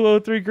even know who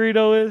 03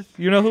 Greedo is?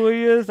 You know who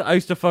he is? I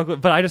used to fuck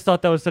with, but I just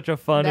thought that was such a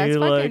funny That's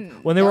like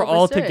fucking when they were dope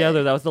all as shit.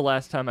 together. That was the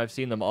last time I've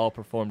seen them all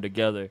perform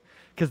together.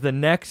 Because the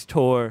next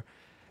tour,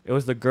 it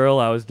was the girl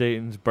I was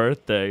dating's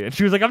birthday, and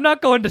she was like, "I'm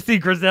not going to see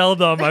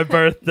Griselda on my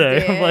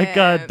birthday." I'm like,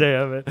 "God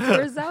damn it!"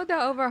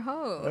 Griselda over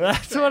hoes.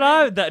 That's what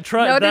I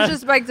No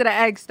disrespect to the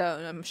ex though.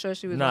 I'm sure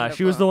she was. Nah, wonderful.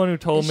 she was the one who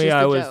told It's me just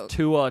I a was joke.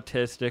 too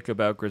autistic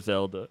about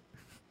Griselda.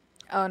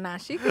 Oh, nah,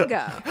 she could go.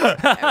 All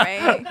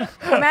right.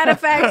 Matter of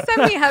fact,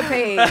 send me her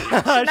page.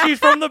 She's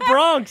from the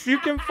Bronx. You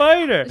can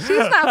fight her. She's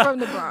not from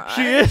the Bronx.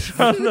 She is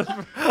from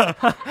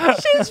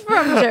the. She's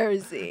from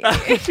Jersey.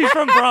 She's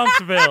from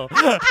Bronxville.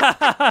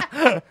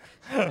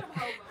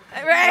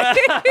 Right?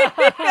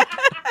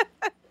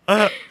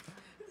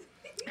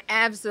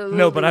 Absolutely.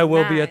 No, but I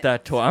will be not. at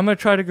that tour. I'm gonna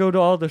try to go to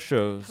all the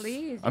shows.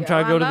 Please, I'm yo,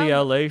 trying to go to I the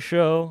love LA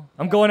show.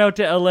 I'm going out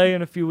to LA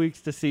in a few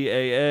weeks to see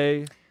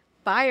AA.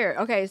 Fire.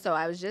 Okay, so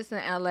I was just in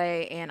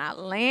LA and I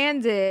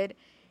landed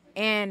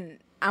and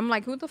I'm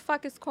like, who the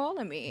fuck is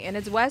calling me? And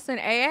it's Wes and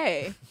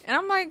AA. And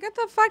I'm like, what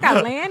the fuck?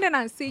 I land and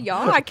I see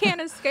y'all. I can't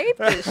escape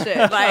this shit.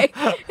 Like,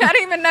 I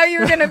didn't even know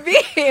you were gonna be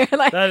here.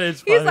 Like, That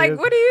is he's funny. like,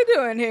 what are you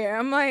doing here?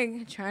 I'm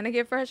like, trying to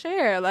get fresh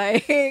air.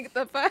 Like,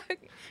 the fuck?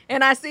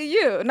 And I see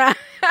you. Nah,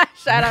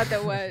 shout out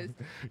to Wes.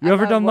 You I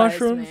ever love done Wes,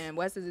 mushrooms? Man.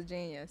 Wes is a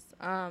genius.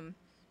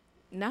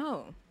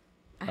 No.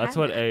 I That's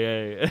what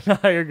haven't. AA and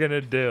I are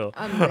gonna do.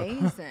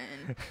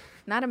 Amazing.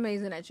 Not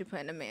amazing that you're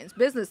putting a man's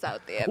business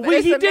out there. But Wait,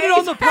 it's he did it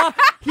on the amazing.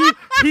 pod.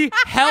 He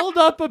held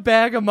up a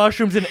bag of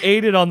mushrooms and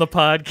ate it on the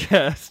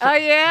podcast. Oh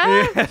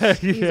yeah? Yeah,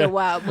 He's yeah. a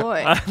wild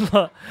boy.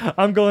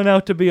 I'm going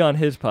out to be on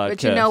his podcast.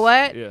 But you know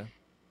what? Yeah.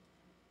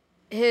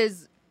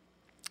 His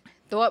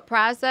thought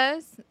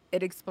process,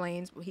 it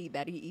explains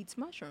that he eats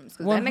mushrooms.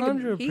 'Cause that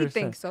nigga, he 100%.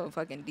 thinks so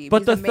fucking deep. But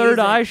He's the third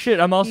amazing. eye shit,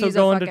 I'm also He's a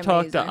going to fucking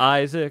talk amazing. to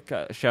Isaac.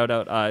 Shout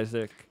out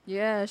Isaac.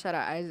 Yeah, shout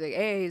out Isaac.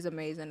 Hey, he's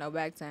amazing. No,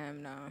 back to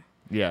him, no.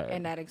 Yeah.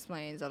 And that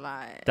explains a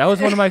lot. That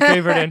was one of my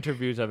favorite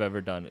interviews I've ever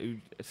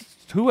done.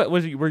 Who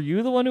was it? Were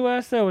you the one who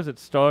asked that? Or was it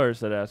Stars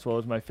that asked what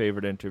was my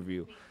favorite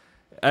interview?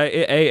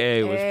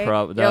 AA was AA.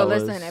 probably. Yo,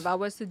 listen, if I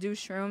was to do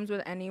shrooms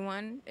with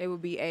anyone, it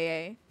would be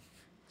AA.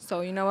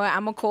 So you know what?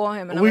 I'm gonna call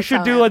him and we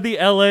should do the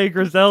LA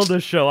Griselda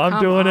show. I'm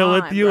Come doing it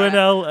with on, you bruh. and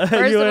LA.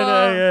 First You of and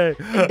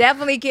all, AA. it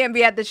definitely can't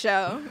be at the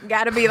show.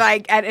 Got to be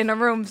like in a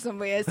room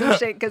somewhere, some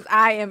shit. Because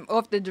I am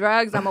off the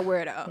drugs. I'm a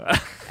weirdo.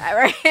 All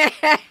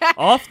right.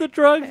 Off the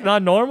drugs?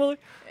 Not normally?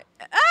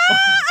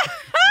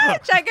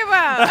 Check him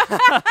out.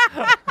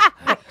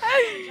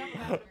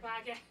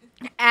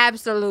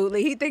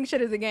 Absolutely, he thinks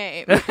shit is a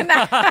game.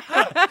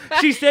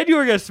 She said you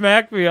were going to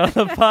smack me on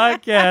the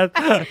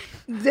podcast.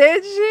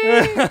 Did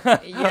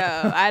she?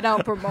 Yo, I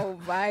don't promote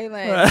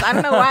violence. I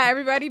don't know why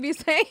everybody be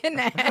saying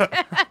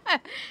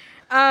that.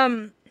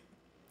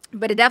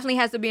 But it definitely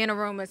has to be in a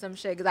room or some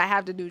shit because I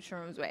have to do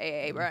shrooms with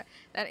AA, bro.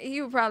 That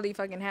he would probably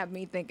fucking have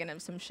me thinking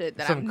of some shit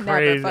that Some I've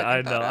crazy. never fucking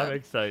I know. thought I'm of.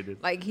 excited.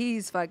 Like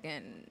he's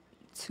fucking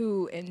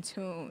too in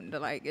tune.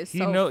 Like it's He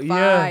so know-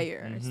 yeah.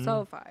 fire. It's Mhm.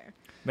 so fire.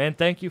 Man,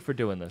 thank you for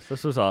doing this.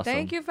 This was awesome.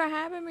 Thank you for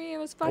having me. It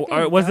was fucking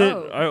Was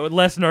dope. it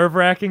less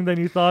nerve-wracking than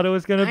you thought it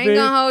was going I to ain't be?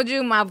 gonna hold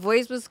you. My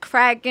voice was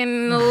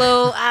cracking a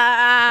little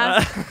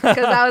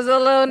because I was a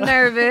little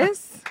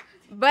nervous.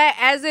 But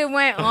as it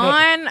went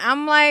on,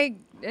 I'm like,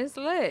 it's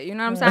lit. You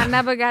know what I'm saying? I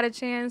never got a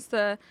chance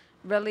to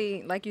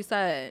really, like you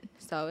said.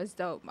 So it's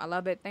dope. I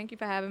love it. Thank you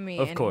for having me.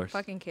 Of and course.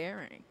 fucking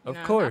caring. Of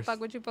I course. fuck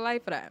with you for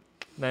life for that.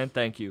 Man,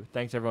 thank you.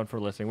 Thanks, everyone, for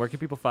listening. Where can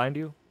people find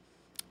you?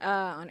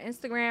 On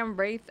Instagram,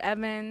 Rafe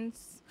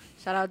Evans.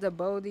 Shout out to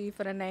Bodie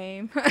for the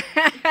name.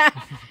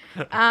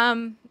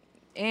 And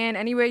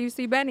anywhere you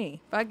see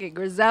Benny. Fuck it.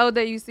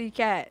 Griselda, you see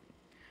Cat.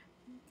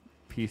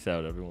 Peace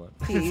out, everyone.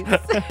 Peace.